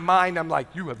in my mind, I'm like,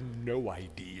 you have no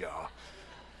idea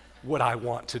what I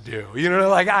want to do. You know,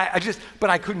 like but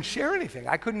I couldn't share anything.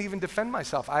 I couldn't even defend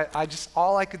myself.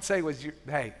 All I could say was,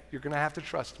 hey, you're gonna have to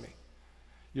trust me.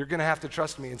 You're gonna have to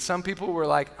trust me. And some people were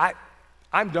like,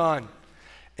 I'm done.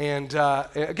 And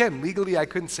again, legally I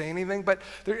couldn't say anything, but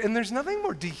there's nothing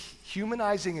more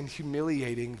dehumanizing and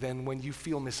humiliating than when you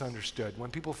feel misunderstood, when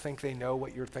people think they know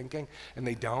what you're thinking and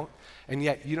they don't, and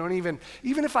yet you don't even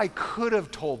if I could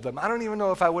have told them, I don't even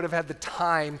know if I would have had the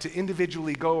time to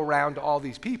individually go around to all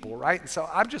these people, right? And so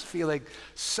I'm just feeling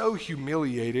so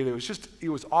humiliated. It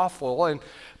was awful.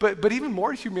 But even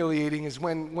more humiliating is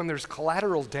when there's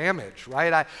collateral damage,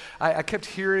 right? I kept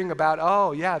hearing about,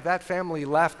 oh yeah, that family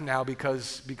left now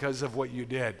because of what you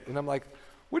did. And I'm like,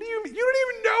 what do you mean? You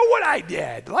don't even know what I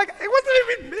did. Like, it wasn't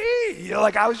even me. You know,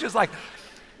 like I was just like,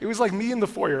 it was like me in the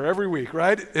foyer every week,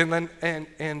 right? And then, and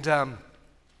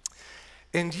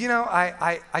you know,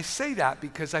 I say that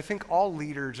because I think all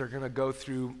leaders are gonna go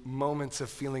through moments of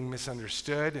feeling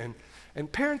misunderstood,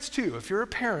 and parents too. If you're a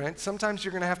parent, sometimes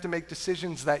you're gonna have to make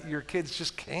decisions that your kids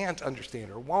just can't understand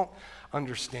or won't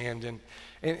understand.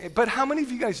 But how many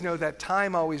of you guys know that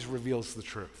time always reveals the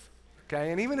truth?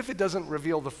 Okay, and even if it doesn't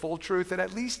reveal the full truth, it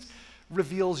at least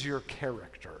reveals your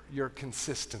character, your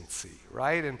consistency,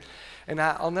 right? And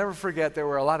I'll never forget, there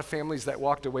were a lot of families that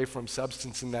walked away from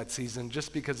substance in that season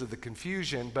just because of the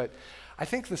confusion. But I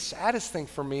think the saddest thing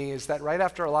for me is that right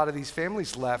after a lot of these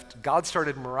families left, God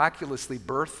started miraculously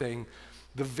birthing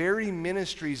the very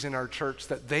ministries in our church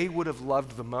that they would have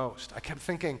loved the most. I kept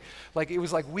thinking, like, it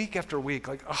was like week after week,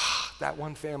 like, that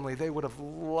one family, they would have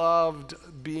loved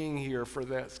being here for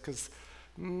this, because,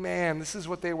 man, this is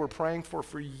what they were praying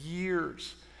for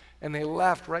years. And they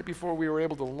left right before we were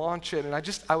able to launch it. And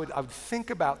I would think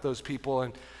about those people,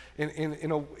 and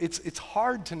it's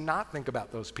hard to not think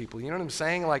about those people. You know what I'm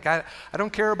saying? Like, I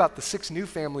don't care about the 6 new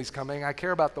families coming. I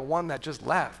care about the one that just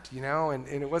left, you know, and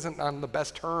it wasn't on the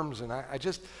best terms. And I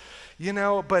just, you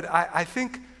know, but I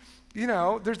think, you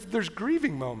know, there's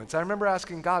grieving moments. I remember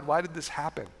asking God, why did this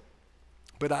happen?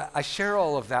 But I share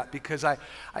all of that because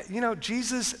you know,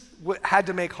 Jesus had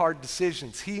to make hard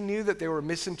decisions. He knew that they were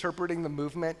misinterpreting the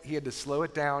movement. He had to slow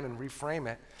it down and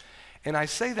reframe it. And I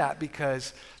say that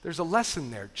because there's a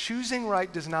lesson there. Choosing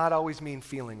right does not always mean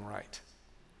feeling right.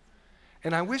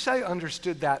 And I wish I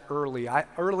understood that early.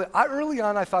 Early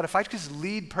on, I thought if I just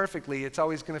lead perfectly, it's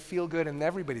always going to feel good and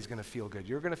everybody's going to feel good.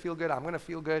 You're going to feel good. I'm going to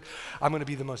feel good. I'm going to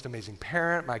be the most amazing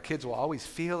parent. My kids will always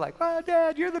feel like, oh,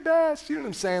 Dad, you're the best. You know what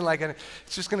I'm saying? Like, and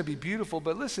it's just going to be beautiful.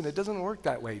 But listen, it doesn't work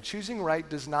that way. Choosing right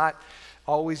does not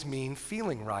always mean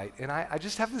feeling right. And I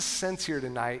just have this sense here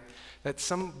tonight that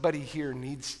somebody here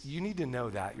you need to know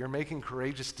that. You're making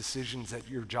courageous decisions at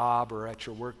your job or at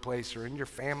your workplace or in your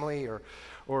family or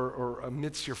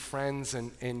amidst your friends,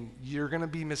 and you're going to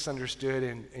be misunderstood,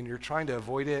 and you're trying to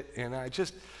avoid it. And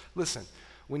listen,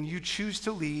 when you choose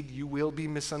to lead, you will be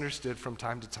misunderstood from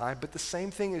time to time, but the same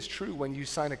thing is true when you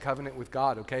sign a covenant with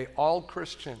God, okay? All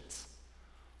Christians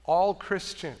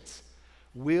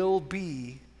will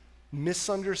be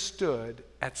misunderstood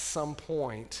at some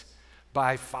point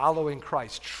by following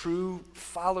Christ. True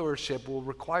followership will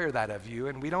require that of you,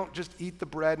 and we don't just eat the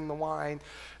bread and the wine,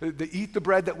 eat the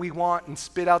bread that we want and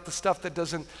spit out the stuff that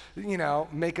doesn't, you know,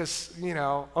 make us, you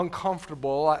know,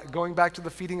 uncomfortable. Going back to the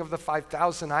feeding of the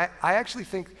 5,000, I actually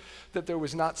think that there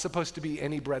was not supposed to be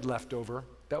any bread left over.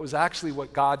 That was actually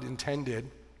what God intended.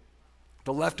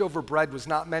 The leftover bread was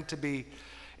not meant to be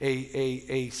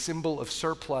a symbol of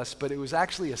surplus, but it was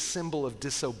actually a symbol of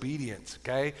disobedience,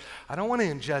 okay? I don't want to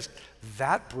ingest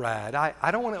that bread. I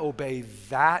don't want to obey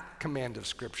that command of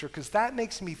Scripture because that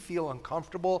makes me feel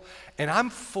uncomfortable, and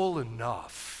I'm full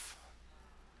enough.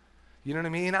 You know what I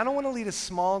mean? I don't want to lead a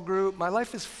small group. My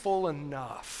life is full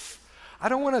enough. I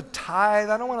don't want to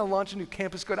tithe. I don't want to launch a new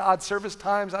campus, go to odd service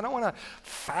times. I don't want to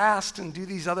fast and do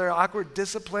these other awkward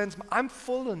disciplines. I'm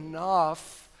full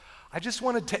enough. I just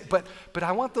want to but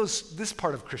I want this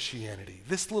part of Christianity,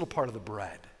 this little part of the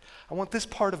bread. I want this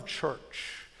part of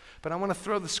church, but I want to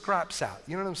throw the scraps out.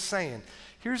 You know what I'm saying?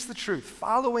 Here's the truth.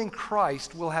 Following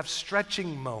Christ will have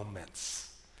stretching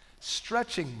moments.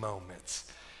 Stretching moments.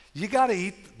 You got to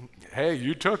eat, hey,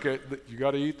 you took it, you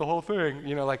got to eat the whole thing.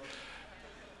 Like,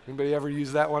 anybody ever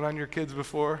use that one on your kids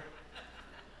before?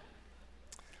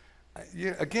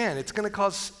 Again, it's going to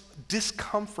cause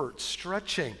discomfort,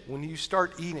 stretching when you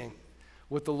start eating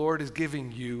what the Lord is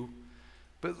giving you.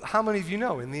 But how many of you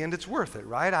know in the end it's worth it,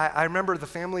 right? I remember the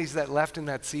families that left in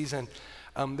that season.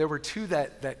 There were two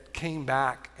that came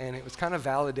back, and it was kind of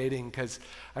validating because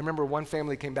I remember one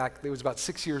family came back. It was about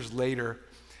 6 years later,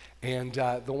 and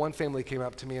the one family came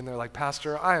up to me and they're like,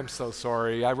 Pastor, I am so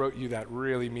sorry. I wrote you that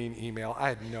really mean email. I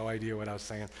had no idea what I was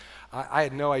saying. I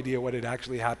had no idea what had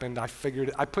actually happened. I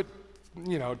put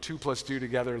 2 plus 2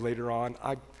 together later on.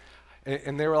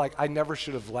 And they were like, I never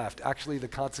should have left. Actually, the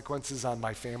consequences on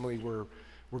my family were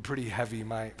pretty heavy.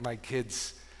 My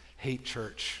kids hate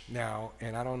church now,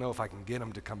 and I don't know if I can get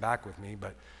them to come back with me,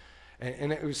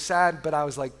 and it was sad, but I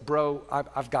was like, bro,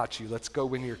 I've got you. Let's go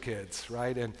win your kids,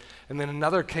 right? And then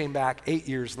another came back 8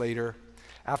 years later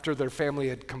after their family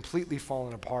had completely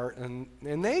fallen apart, and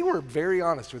they were very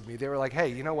honest with me. They were like, hey,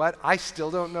 you know what? I still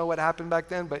don't know what happened back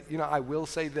then, but I will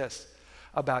say this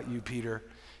about you, Peter.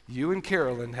 You and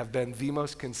Carolyn have been the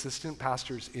most consistent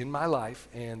pastors in my life,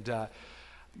 and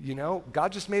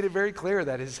God just made it very clear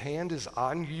that his hand is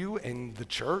on you and the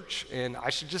church, and I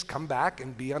should just come back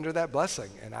and be under that blessing.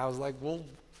 And I was like, well,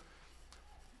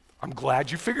 I'm glad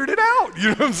you figured it out. You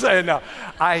know what I'm saying? No,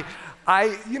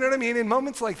 you know what I mean? In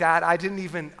moments like that, I didn't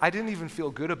even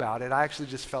feel good about it. I actually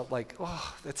just felt like,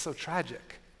 oh, that's so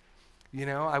tragic.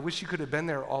 I wish you could have been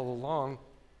there all along.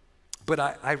 But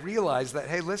I realized that,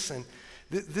 hey, listen,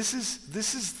 this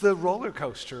is the roller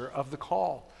coaster of the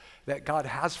call that God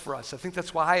has for us. I think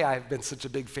that's why I've been such a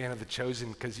big fan of The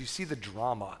Chosen, because you see the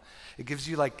drama. It gives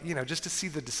you just to see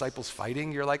the disciples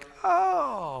fighting, you're like,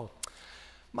 oh,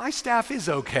 my staff is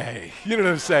okay. You know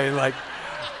what I'm saying? Like,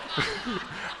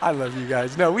 I love you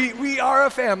guys. No, we are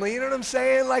a family. You know what I'm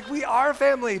saying? Like, we are a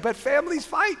family, but families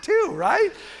fight too,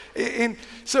 right? And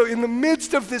so in the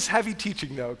midst of this heavy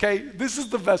teaching though, okay, this is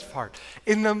the best part.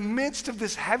 In the midst of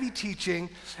this heavy teaching,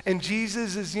 and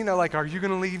Jesus is, like, are you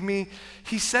going to leave me?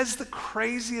 He says the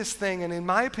craziest thing, and in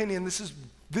my opinion, this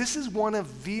is one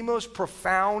of the most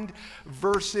profound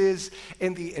verses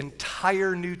in the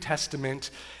entire New Testament.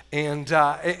 And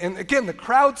again, the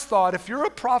crowds thought, if you're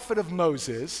a prophet of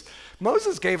Moses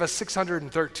gave us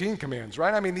 613 commands,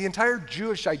 right? I mean, the entire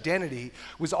Jewish identity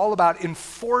was all about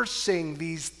enforcing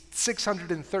these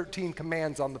 613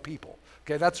 commands on the people.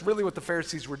 Okay, that's really what the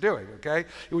Pharisees were doing, okay?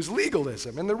 It was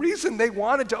legalism. And the reason they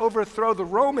wanted to overthrow the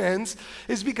Romans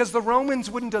is because the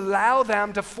Romans wouldn't allow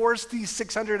them to force these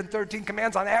 613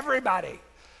 commands on everybody.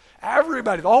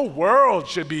 Everybody, the whole world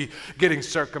should be getting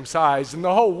circumcised, and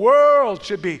the whole world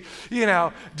should be,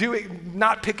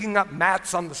 not picking up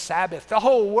mats on the Sabbath. The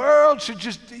whole world should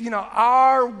just,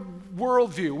 our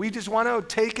worldview. We just want to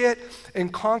take it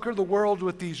and conquer the world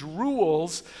with these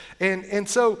rules. And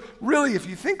so really, if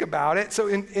you think about it, so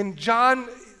in John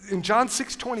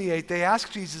 6:28, they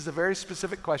ask Jesus a very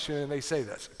specific question, and they say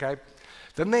this, okay?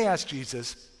 Then they ask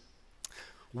Jesus,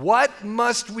 what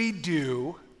must we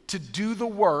do to do the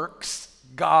works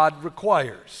God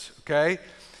requires, okay?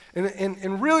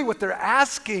 And really what they're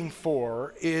asking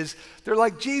for is, they're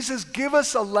like, Jesus, give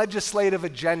us a legislative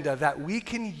agenda that we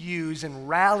can use and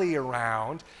rally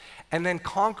around and then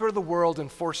conquer the world and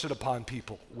force it upon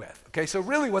people with, okay? So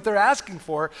really what they're asking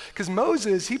for, because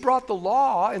Moses, he brought the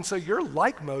law, and so you're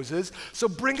like Moses, so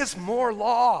bring us more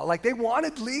law. Like, they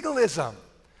wanted legalism.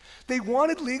 They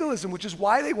wanted legalism, which is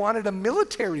why they wanted a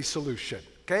military solution.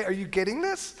 Okay, are you getting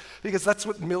this? Because that's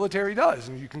what military does,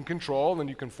 and you can control and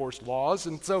you can force laws,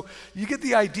 and so you get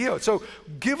the idea. So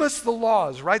give us the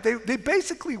laws, right? They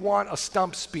basically want a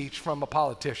stump speech from a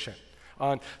politician.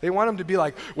 They want them to be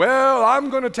like, well, I'm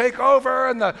going to take over,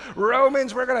 and the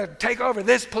Romans, we're going to take over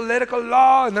this political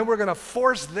law, and then we're going to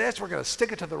force this, we're going to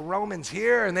stick it to the Romans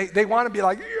here, and they want to be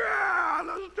like, yeah,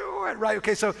 let's do it, right?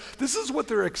 Okay, so this is what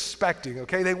they're expecting,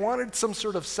 okay? They wanted some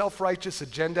sort of self-righteous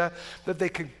agenda that they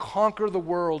could conquer the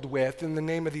world with in the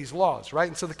name of these laws, right?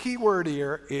 And so the key word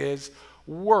here is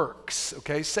works,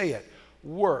 okay? Say it,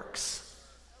 works.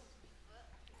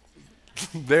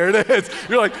 There it is.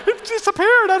 You're like, it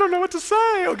disappeared. I don't know what to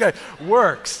say. Okay,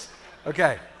 works.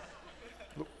 Okay.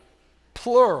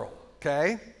 Plural,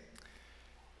 okay?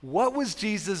 What was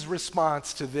Jesus'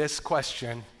 response to this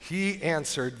question? He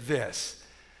answered this.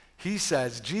 He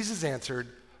says, Jesus answered,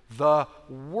 the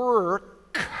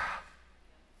work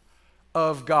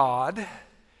of God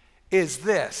is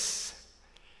this,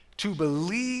 to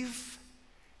believe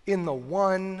in the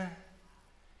one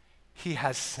he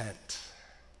has sent.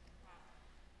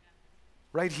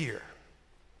 Right here.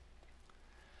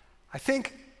 I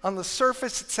think on the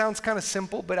surface, it sounds kind of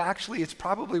simple, but actually it's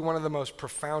probably one of the most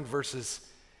profound verses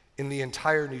in the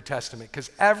entire New Testament,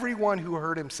 because everyone who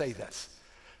heard him say this,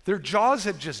 their jaws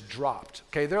had just dropped,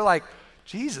 okay? They're like,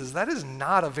 Jesus, that is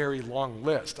not a very long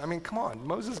list. I mean, come on,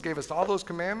 Moses gave us all those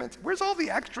commandments. Where's all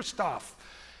the extra stuff?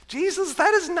 Jesus,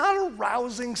 that is not a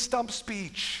rousing stump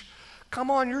speech. Come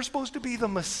on, you're supposed to be the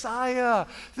Messiah.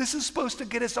 This is supposed to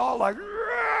get us all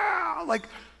like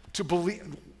to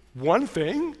believe one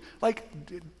thing? Like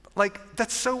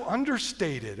that's so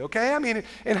understated, okay? I mean,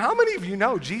 and how many of you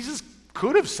know Jesus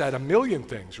could have said a million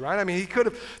things, right? I mean, he could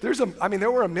have,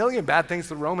 there were a million bad things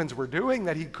the Romans were doing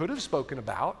that he could have spoken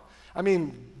about. I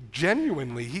mean,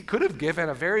 genuinely, he could have given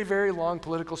a very, very long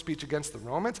political speech against the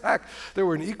Romans. Heck, there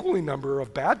were an equally number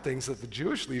of bad things that the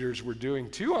Jewish leaders were doing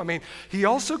too. I mean, he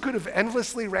also could have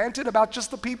endlessly ranted about just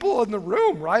the people in the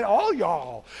room, right? All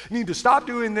y'all need to stop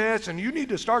doing this and you need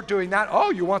to start doing that.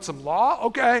 Oh, you want some law?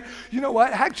 Okay. You know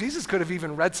what? Heck, Jesus could have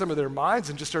even read some of their minds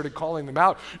and just started calling them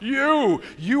out. You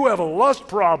have a lust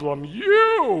problem.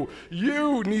 You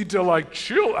need to like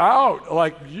chill out.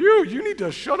 Like you need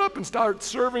to shut up and start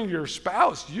serving your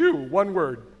spouse. One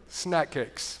word, snack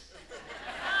cakes.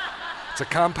 It's a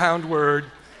compound word.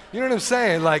 You know what I'm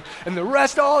saying? Like, and the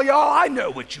rest, all y'all, I know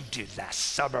what you did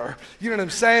last summer. You know what I'm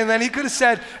saying? Then he could have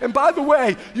said, and by the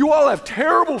way, you all have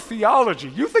terrible theology.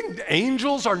 You think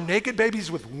angels are naked babies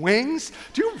with wings?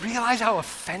 Do you realize how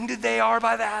offended they are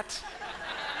by that?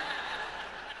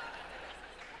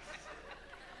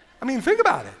 I mean, think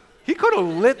about it. He could have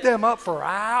lit them up for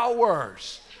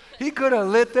hours. He could have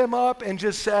lit them up and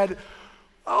just said,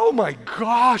 oh my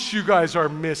gosh, you guys are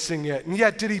missing it. And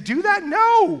yet, did he do that?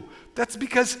 No. That's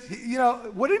because,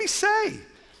 what did he say?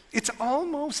 It's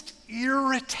almost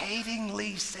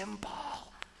irritatingly simple.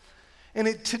 And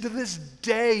it, to this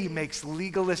day, makes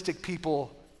legalistic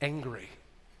people angry.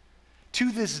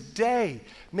 To this day,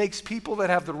 makes people that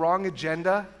have the wrong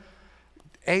agenda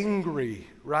angry,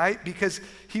 right? Because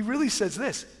he really says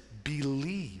this,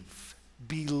 believe.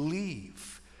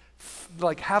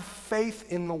 Like have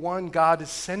faith in the one God is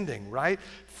sending, right?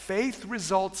 Faith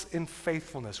results in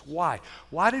faithfulness. Why?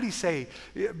 Why did he say,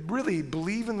 really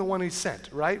believe in the one he sent,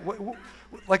 right?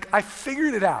 Like I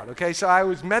figured it out, okay? So I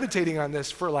was meditating on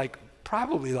this for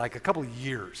probably a couple of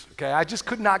years, okay? I just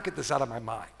could not get this out of my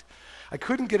mind. I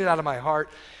couldn't get it out of my heart.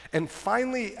 And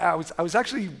finally, I was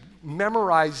actually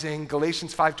memorizing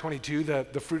Galatians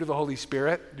 5:22, the fruit of the Holy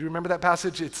Spirit. Do you remember that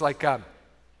passage? It's like,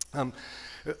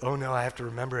 oh no, I have to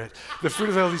remember it. The fruit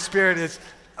of the Holy Spirit is,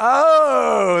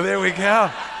 there we go.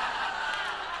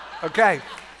 Okay.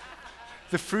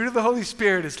 The fruit of the Holy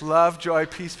Spirit is love, joy,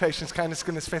 peace, patience, kindness,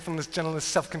 goodness, faithfulness, gentleness,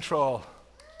 self-control.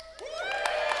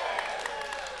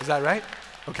 Is that right?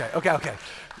 Okay.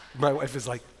 My wife is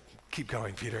like, keep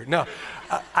going, Peter. No,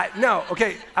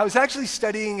 okay. I was actually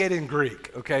studying it in Greek,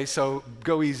 okay? So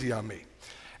go easy on me.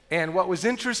 And what was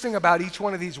interesting about each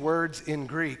one of these words in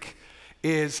Greek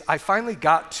is I finally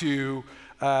got to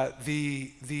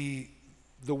the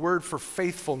word for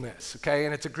faithfulness, okay?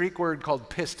 And it's a Greek word called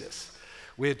pistis,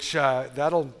 which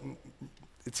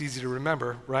it's easy to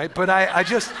remember, right? But I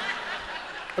just,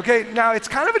 okay, now it's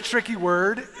kind of a tricky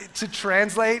word to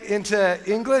translate into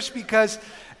English because,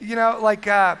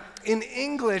 in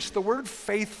English, the word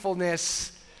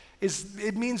faithfulness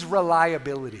it means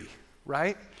reliability,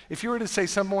 right? If you were to say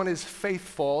someone is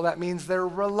faithful, that means they're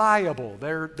reliable.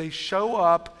 They show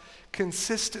up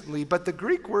consistently. But the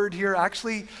Greek word here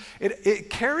actually, it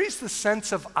carries the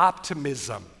sense of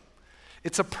optimism.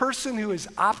 It's a person who is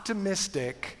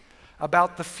optimistic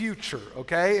about the future,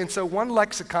 okay? And so one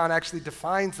lexicon actually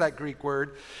defines that Greek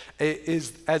word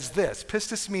as this.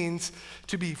 Pistis means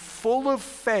to be full of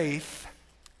faith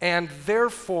and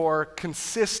therefore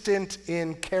consistent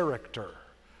in character.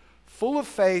 Full of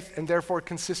faith and therefore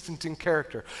consistent in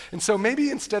character. And so maybe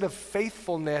instead of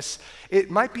faithfulness, it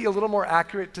might be a little more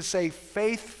accurate to say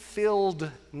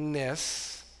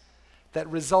faith-filledness that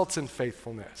results in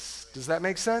faithfulness. Does that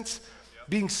make sense? Yep.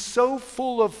 Being so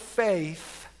full of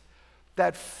faith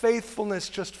that faithfulness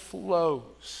just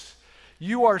flows.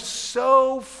 You are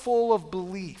so full of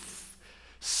belief,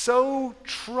 so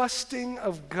trusting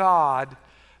of God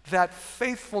that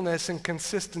faithfulness and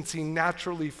consistency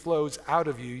naturally flows out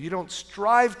of you. You don't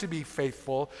strive to be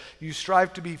faithful, you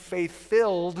strive to be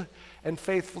faith-filled, and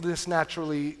faithfulness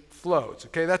naturally flows.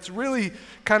 Okay, that's really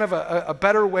kind of a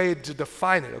better way to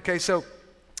define it. Okay, so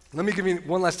let me give you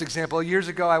one last example. Years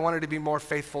ago, I wanted to be more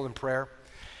faithful in prayer,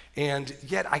 and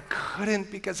yet I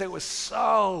couldn't because it was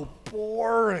so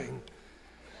boring.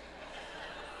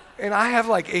 And I have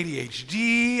like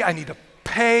ADHD, I need to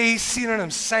pace, you know what I'm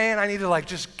saying? I need to like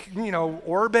just,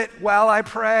 orbit while I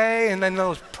pray. And then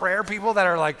those prayer people that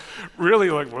are like, really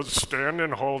like, let's stand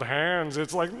and hold hands.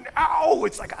 It's like, no,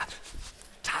 it's like a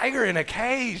tiger in a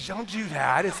cage. Don't do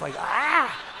that. It's like,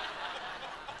 ah.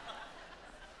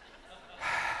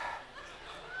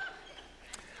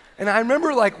 And I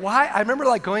remember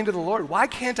going to the Lord, why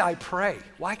can't I pray?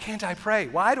 Why can't I pray?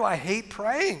 Why do I hate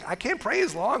praying? I can't pray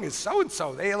as long as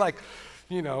so-and-so. They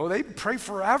they pray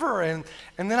forever. And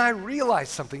then I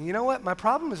realized something. You know what? My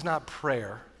problem is not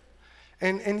prayer.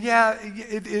 And yeah,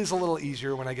 it is a little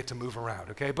easier when I get to move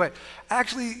around, okay? But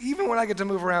actually, even when I get to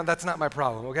move around, that's not my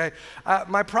problem, okay?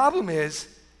 My problem is,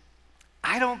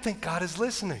 I don't think God is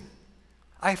listening.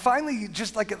 I finally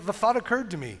just the thought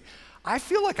occurred to me. I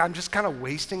feel like I'm just kind of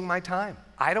wasting my time.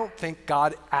 I don't think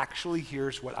God actually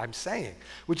hears what I'm saying,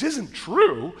 which isn't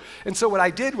true. And so what I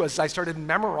did was I started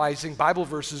memorizing Bible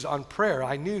verses on prayer.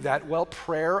 I knew that,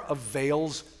 prayer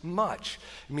avails much.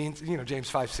 It means,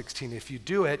 James 5:16, if you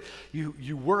do it,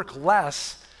 you work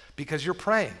less because you're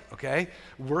praying, okay?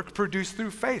 Work produced through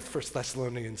faith, 1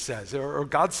 Thessalonians says. Or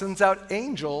God sends out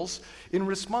angels in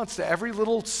response to every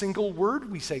little single word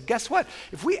we say. Guess what?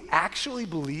 If we actually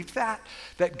believed that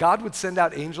God would send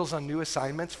out angels on new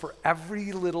assignments for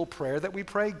every little prayer that we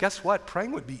pray, guess what?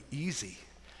 Praying would be easy.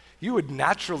 You would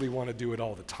naturally want to do it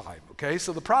all the time, okay?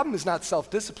 So the problem is not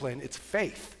self-discipline, it's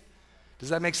faith. Does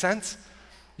that make sense?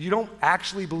 You don't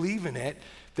actually believe in it,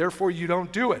 therefore you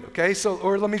don't do it, okay?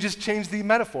 Or let me just change the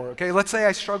metaphor, okay? Let's say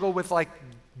I struggle with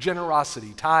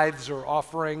generosity, tithes or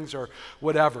offerings or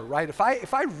whatever, right?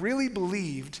 If I really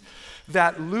believed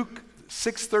that Luke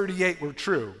 6:38 were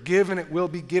true, give and it will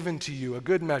be given to you, a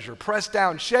good measure, pressed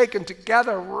down, shaken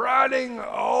together, running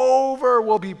over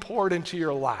will be poured into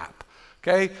your lap,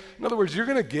 okay? In other words, you're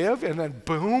gonna give and then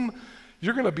boom,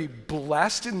 you're going to be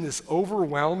blessed in this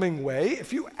overwhelming way.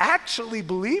 If you actually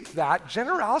believed that,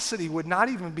 generosity would not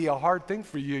even be a hard thing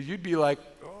for you. You'd be like,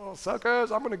 oh,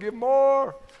 suckers, I'm going to give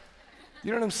more.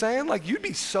 You know what I'm saying? You'd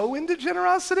be so into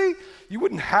generosity, you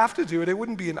wouldn't have to do it. It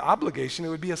wouldn't be an obligation. It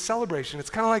would be a celebration.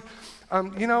 It's kind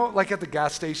of like at the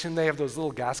gas station, they have those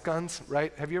little gas guns,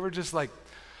 right? Have you ever just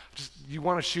you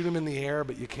want to shoot them in the air,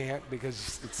 but you can't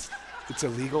because it's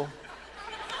illegal?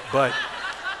 But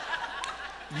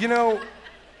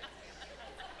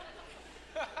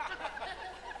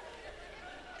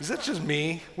is that just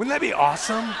me? Wouldn't that be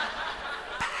awesome? I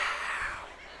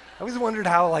always wondered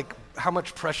how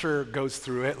much pressure goes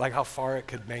through it, how far it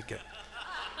could make it.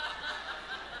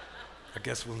 I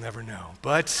guess we'll never know.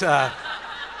 But for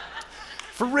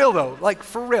real though,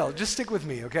 for real, just stick with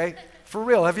me, okay? For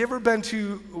real, have you ever been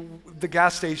to the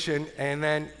gas station and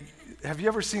then have you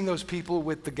ever seen those people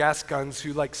with the gas guns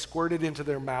who squirt it into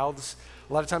their mouths?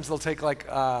 A lot of times they'll take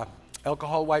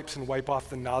alcohol wipes and wipe off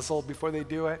the nozzle before they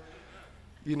do it.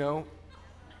 No,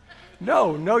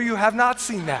 you have not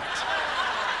seen that.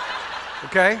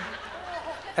 Okay?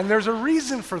 And there's a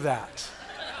reason for that.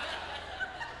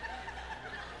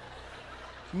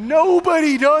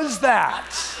 Nobody does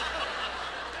that.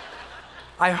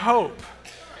 I hope.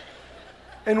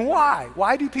 And why?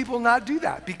 Why do people not do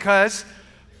that? Because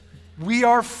we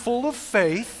are full of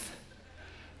faith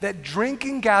that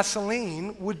drinking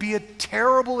gasoline would be a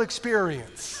terrible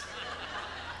experience.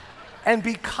 And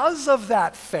because of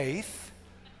that faith,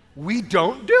 we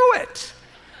don't do it.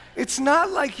 It's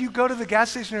not like you go to the gas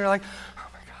station and you're like, oh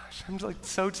my gosh, I'm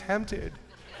so tempted.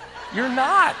 You're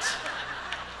not.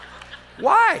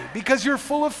 Why? Because you're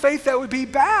full of faith that would be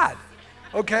bad,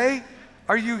 okay?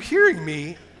 Are you hearing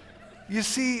me? You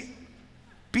see,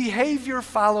 behavior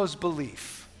follows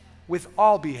belief with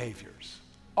all behaviors.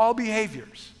 All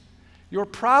behaviors. Your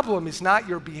problem is not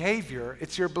your behavior,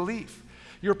 it's your belief.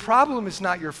 Your problem is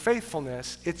not your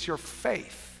faithfulness, it's your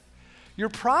faith. Your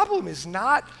problem is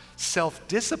not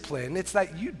self-discipline, it's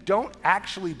that you don't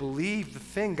actually believe the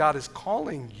thing God is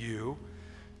calling you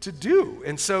to do.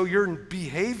 And so your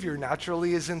behavior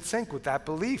naturally is in sync with that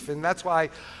belief. And that's why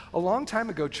a long time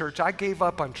ago, church, I gave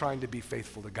up on trying to be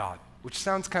faithful to God, which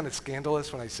sounds kind of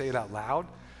scandalous when I say it out loud.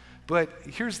 But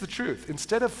here's the truth.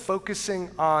 Instead of focusing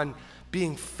on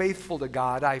being faithful to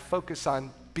God, I focus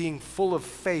on being full of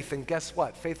faith. And guess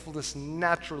what? Faithfulness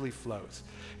naturally flows.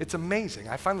 It's amazing.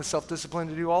 I find the self-discipline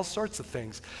to do all sorts of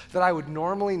things that I would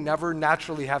normally never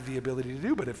naturally have the ability to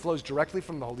do, but it flows directly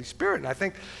from the Holy Spirit. And I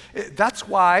think that's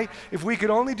why if we could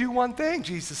only do one thing,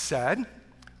 Jesus said,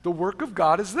 the work of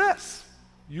God is this.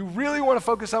 You really want to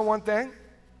focus on one thing?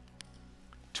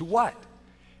 To what?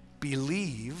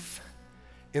 Believe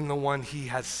in the one he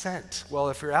has sent. Well,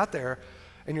 if you're out there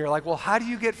And you're like, well, how do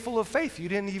you get full of faith? You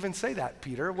didn't even say that,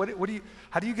 Peter.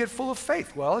 How do you get full of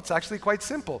faith? Well, it's actually quite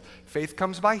simple. Faith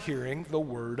comes by hearing the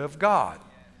word of God,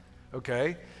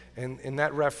 okay? And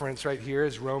that reference right here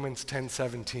is Romans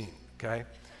 10:17, okay?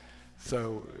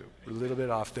 So we're a little bit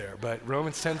off there, but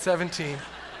Romans 10:17.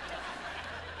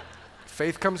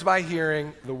 Faith comes by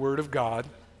hearing the word of God,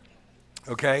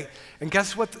 okay? And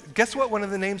guess what one of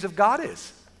the names of God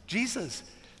is? Jesus.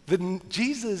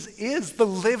 Jesus is the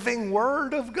living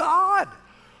word of God.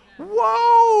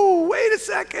 Whoa, wait a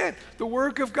second. The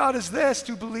work of God is this,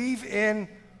 to believe in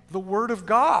the word of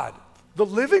God, the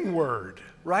living word,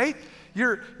 right?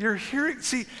 You're hearing,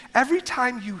 see, every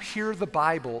time you hear the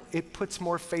Bible, it puts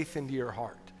more faith into your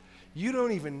heart. You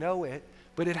don't even know it,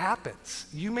 but it happens.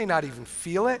 You may not even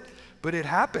feel it, but it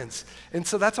happens. And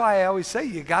so that's why I always say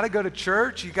you got to go to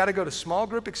church, you got to go to small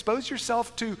group, expose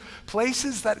yourself to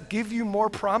places that give you more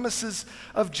promises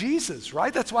of Jesus,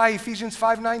 right? That's why Ephesians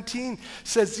 5:19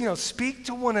 says, speak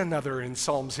to one another in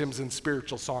psalms, hymns, and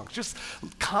spiritual songs. Just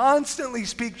constantly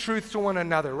speak truth to one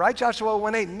another, right? Joshua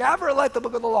 1:8, never let the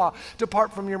book of the law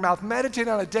depart from your mouth. Meditate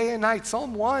on it day and night.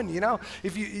 Psalm 1,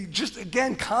 if you just,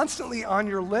 again, constantly on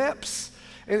your lips.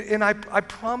 And I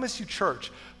promise you,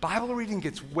 church, Bible reading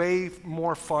gets way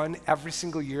more fun every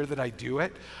single year that I do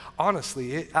it.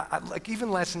 Honestly, like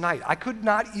even last night, I could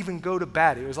not even go to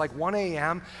bed. It was like 1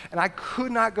 a.m., and I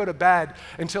could not go to bed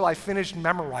until I finished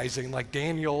memorizing like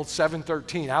Daniel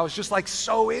 7:13. I was just like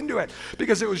so into it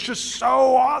because it was just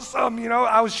so awesome,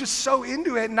 I was just so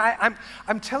into it. And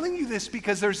I'm telling you this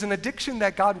because there's an addiction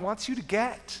that God wants you to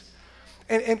get.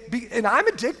 And I'm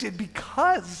addicted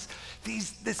because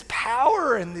this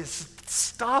power and this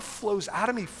stuff flows out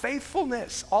of me.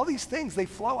 Faithfulness, all these things, they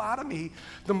flow out of me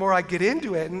the more I get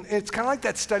into it. And it's kind of like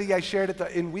that study I shared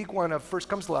in week 1 of First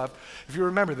Comes Love, if you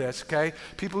remember this, okay?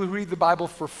 People who read the Bible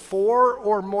for 4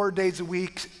 or more days a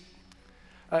week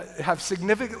are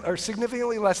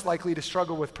significantly less likely to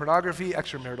struggle with pornography,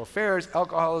 extramarital affairs,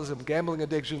 alcoholism, gambling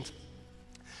addictions.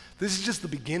 This is just the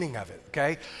beginning of it,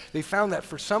 okay? They found that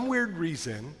for some weird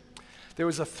reason, there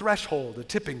was a threshold, a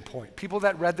tipping point. People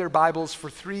that read their Bibles for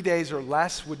 3 days or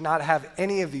less would not have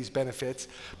any of these benefits,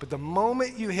 but the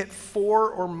moment you hit 4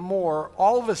 or more,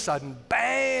 all of a sudden,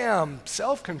 bam,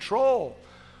 self-control.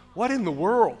 What in the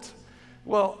world?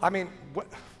 Well,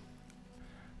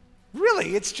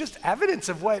 really, it's just evidence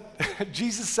of what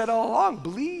Jesus said all along.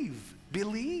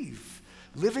 Believe.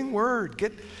 Living word.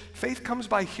 Faith comes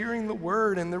by hearing the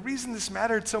word. And the reason this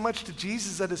mattered so much to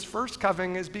Jesus at his first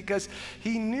coming is because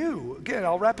he knew, again,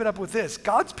 I'll wrap it up with this.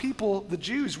 God's people, the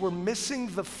Jews, were missing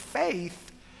the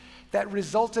faith that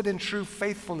resulted in true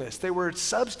faithfulness. They were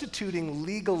substituting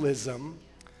legalism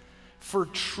for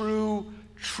true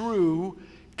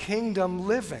kingdom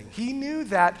living. He knew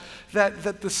that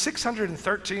the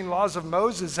 613 laws of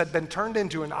Moses had been turned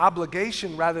into an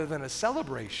obligation rather than a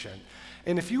celebration.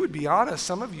 And if you would be honest,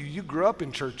 some of you grew up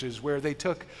in churches where they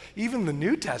took even the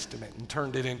New Testament and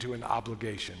turned it into an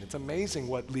obligation. It's amazing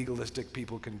what legalistic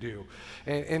people can do.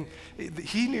 And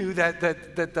he knew that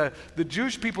the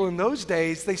Jewish people in those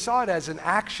days, they saw it as an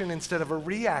action instead of a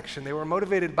reaction. They were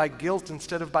motivated by guilt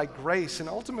instead of by grace. And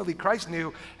ultimately, Christ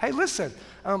knew, hey, listen,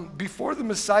 before the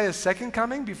Messiah's second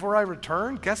coming, before I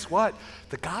return, guess what?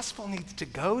 The gospel needs to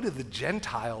go to the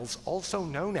Gentiles, also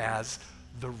known as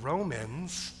the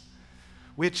Romans,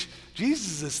 which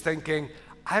Jesus is thinking,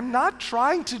 I'm not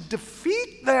trying to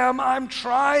defeat them, I'm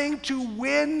trying to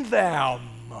win them.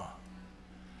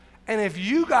 And if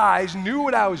you guys knew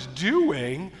what I was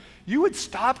doing, you would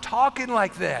stop talking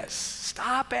like this.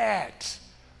 Stop it.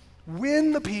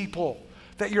 Win the people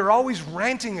that you're always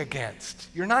ranting against.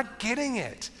 You're not getting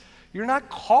it. You're not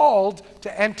called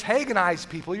to antagonize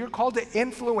people. You're called to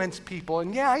influence people.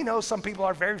 And yeah, I know some people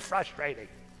are very frustrating,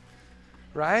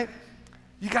 right?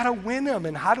 You got to win them.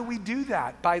 And how do we do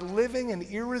that? By living an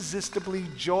irresistibly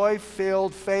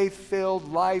joy-filled,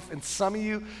 faith-filled life. And some of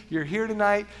you, you're here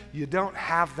tonight, you don't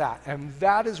have that. And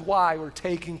that is why we're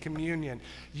taking communion.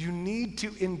 You need to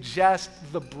ingest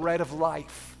the bread of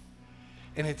life.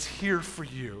 And it's here for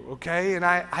you, okay? And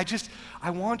I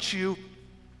want you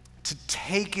to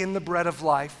take in the bread of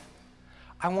life.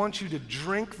 I want you to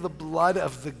drink the blood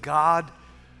of the God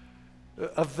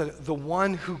of the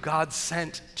one who God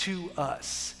sent to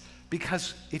us,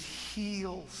 because it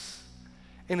heals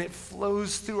and it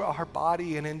flows through our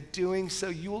body, and in doing so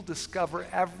you will discover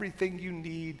everything you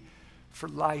need for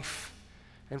life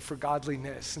and for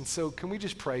godliness. And so can we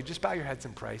just pray? Just bow your heads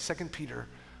and pray. 2 Peter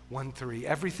 1:3,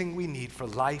 everything we need for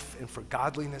life and for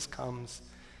godliness comes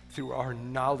through our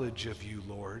knowledge of you,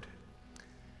 Lord.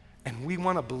 And we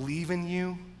want to believe in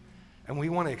you. And we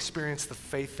want to experience the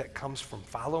faith that comes from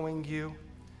following you.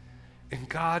 And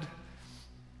God,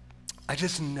 I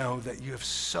just know that you have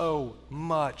so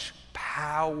much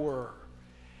power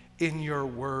in your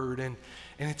word, and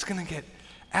it's going to get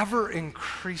ever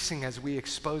increasing as we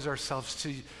expose ourselves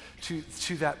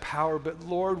to that power. But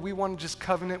Lord, we want to just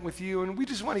covenant with you, and we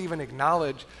just want to even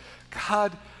acknowledge,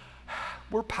 God,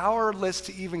 we're powerless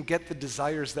to even get the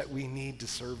desires that we need to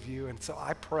serve you. And so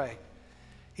I pray,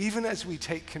 even as we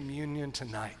take communion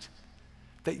tonight,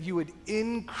 that you would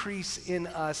increase in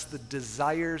us the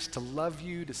desires to love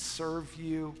you, to serve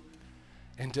you,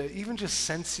 and to even just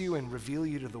sense you and reveal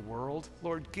you to the world.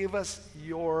 Lord, give us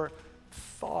your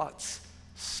thoughts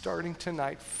starting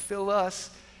tonight. Fill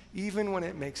us even when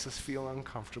it makes us feel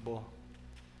uncomfortable.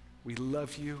 We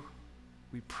love you,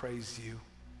 we praise you,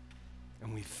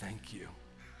 and we thank you.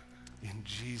 In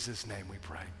Jesus' name we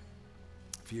pray.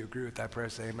 If you agree with that prayer,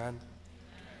 say amen.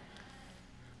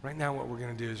 Right now, what we're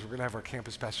going to do is we're going to have our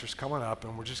campus pastors coming up,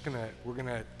 and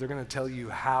they're going to tell you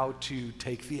how to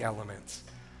take the elements.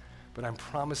 But I'm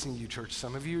promising you, church,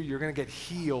 some of you, you're going to get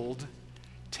healed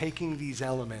taking these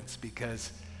elements,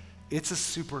 because it's a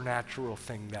supernatural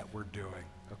thing that we're doing,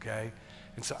 okay?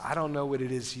 And so I don't know what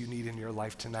it is you need in your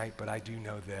life tonight, but I do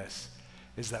know this,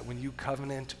 is that when you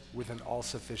covenant with an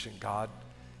all-sufficient God,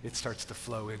 it starts to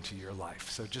flow into your life.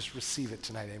 So just receive it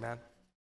tonight, amen?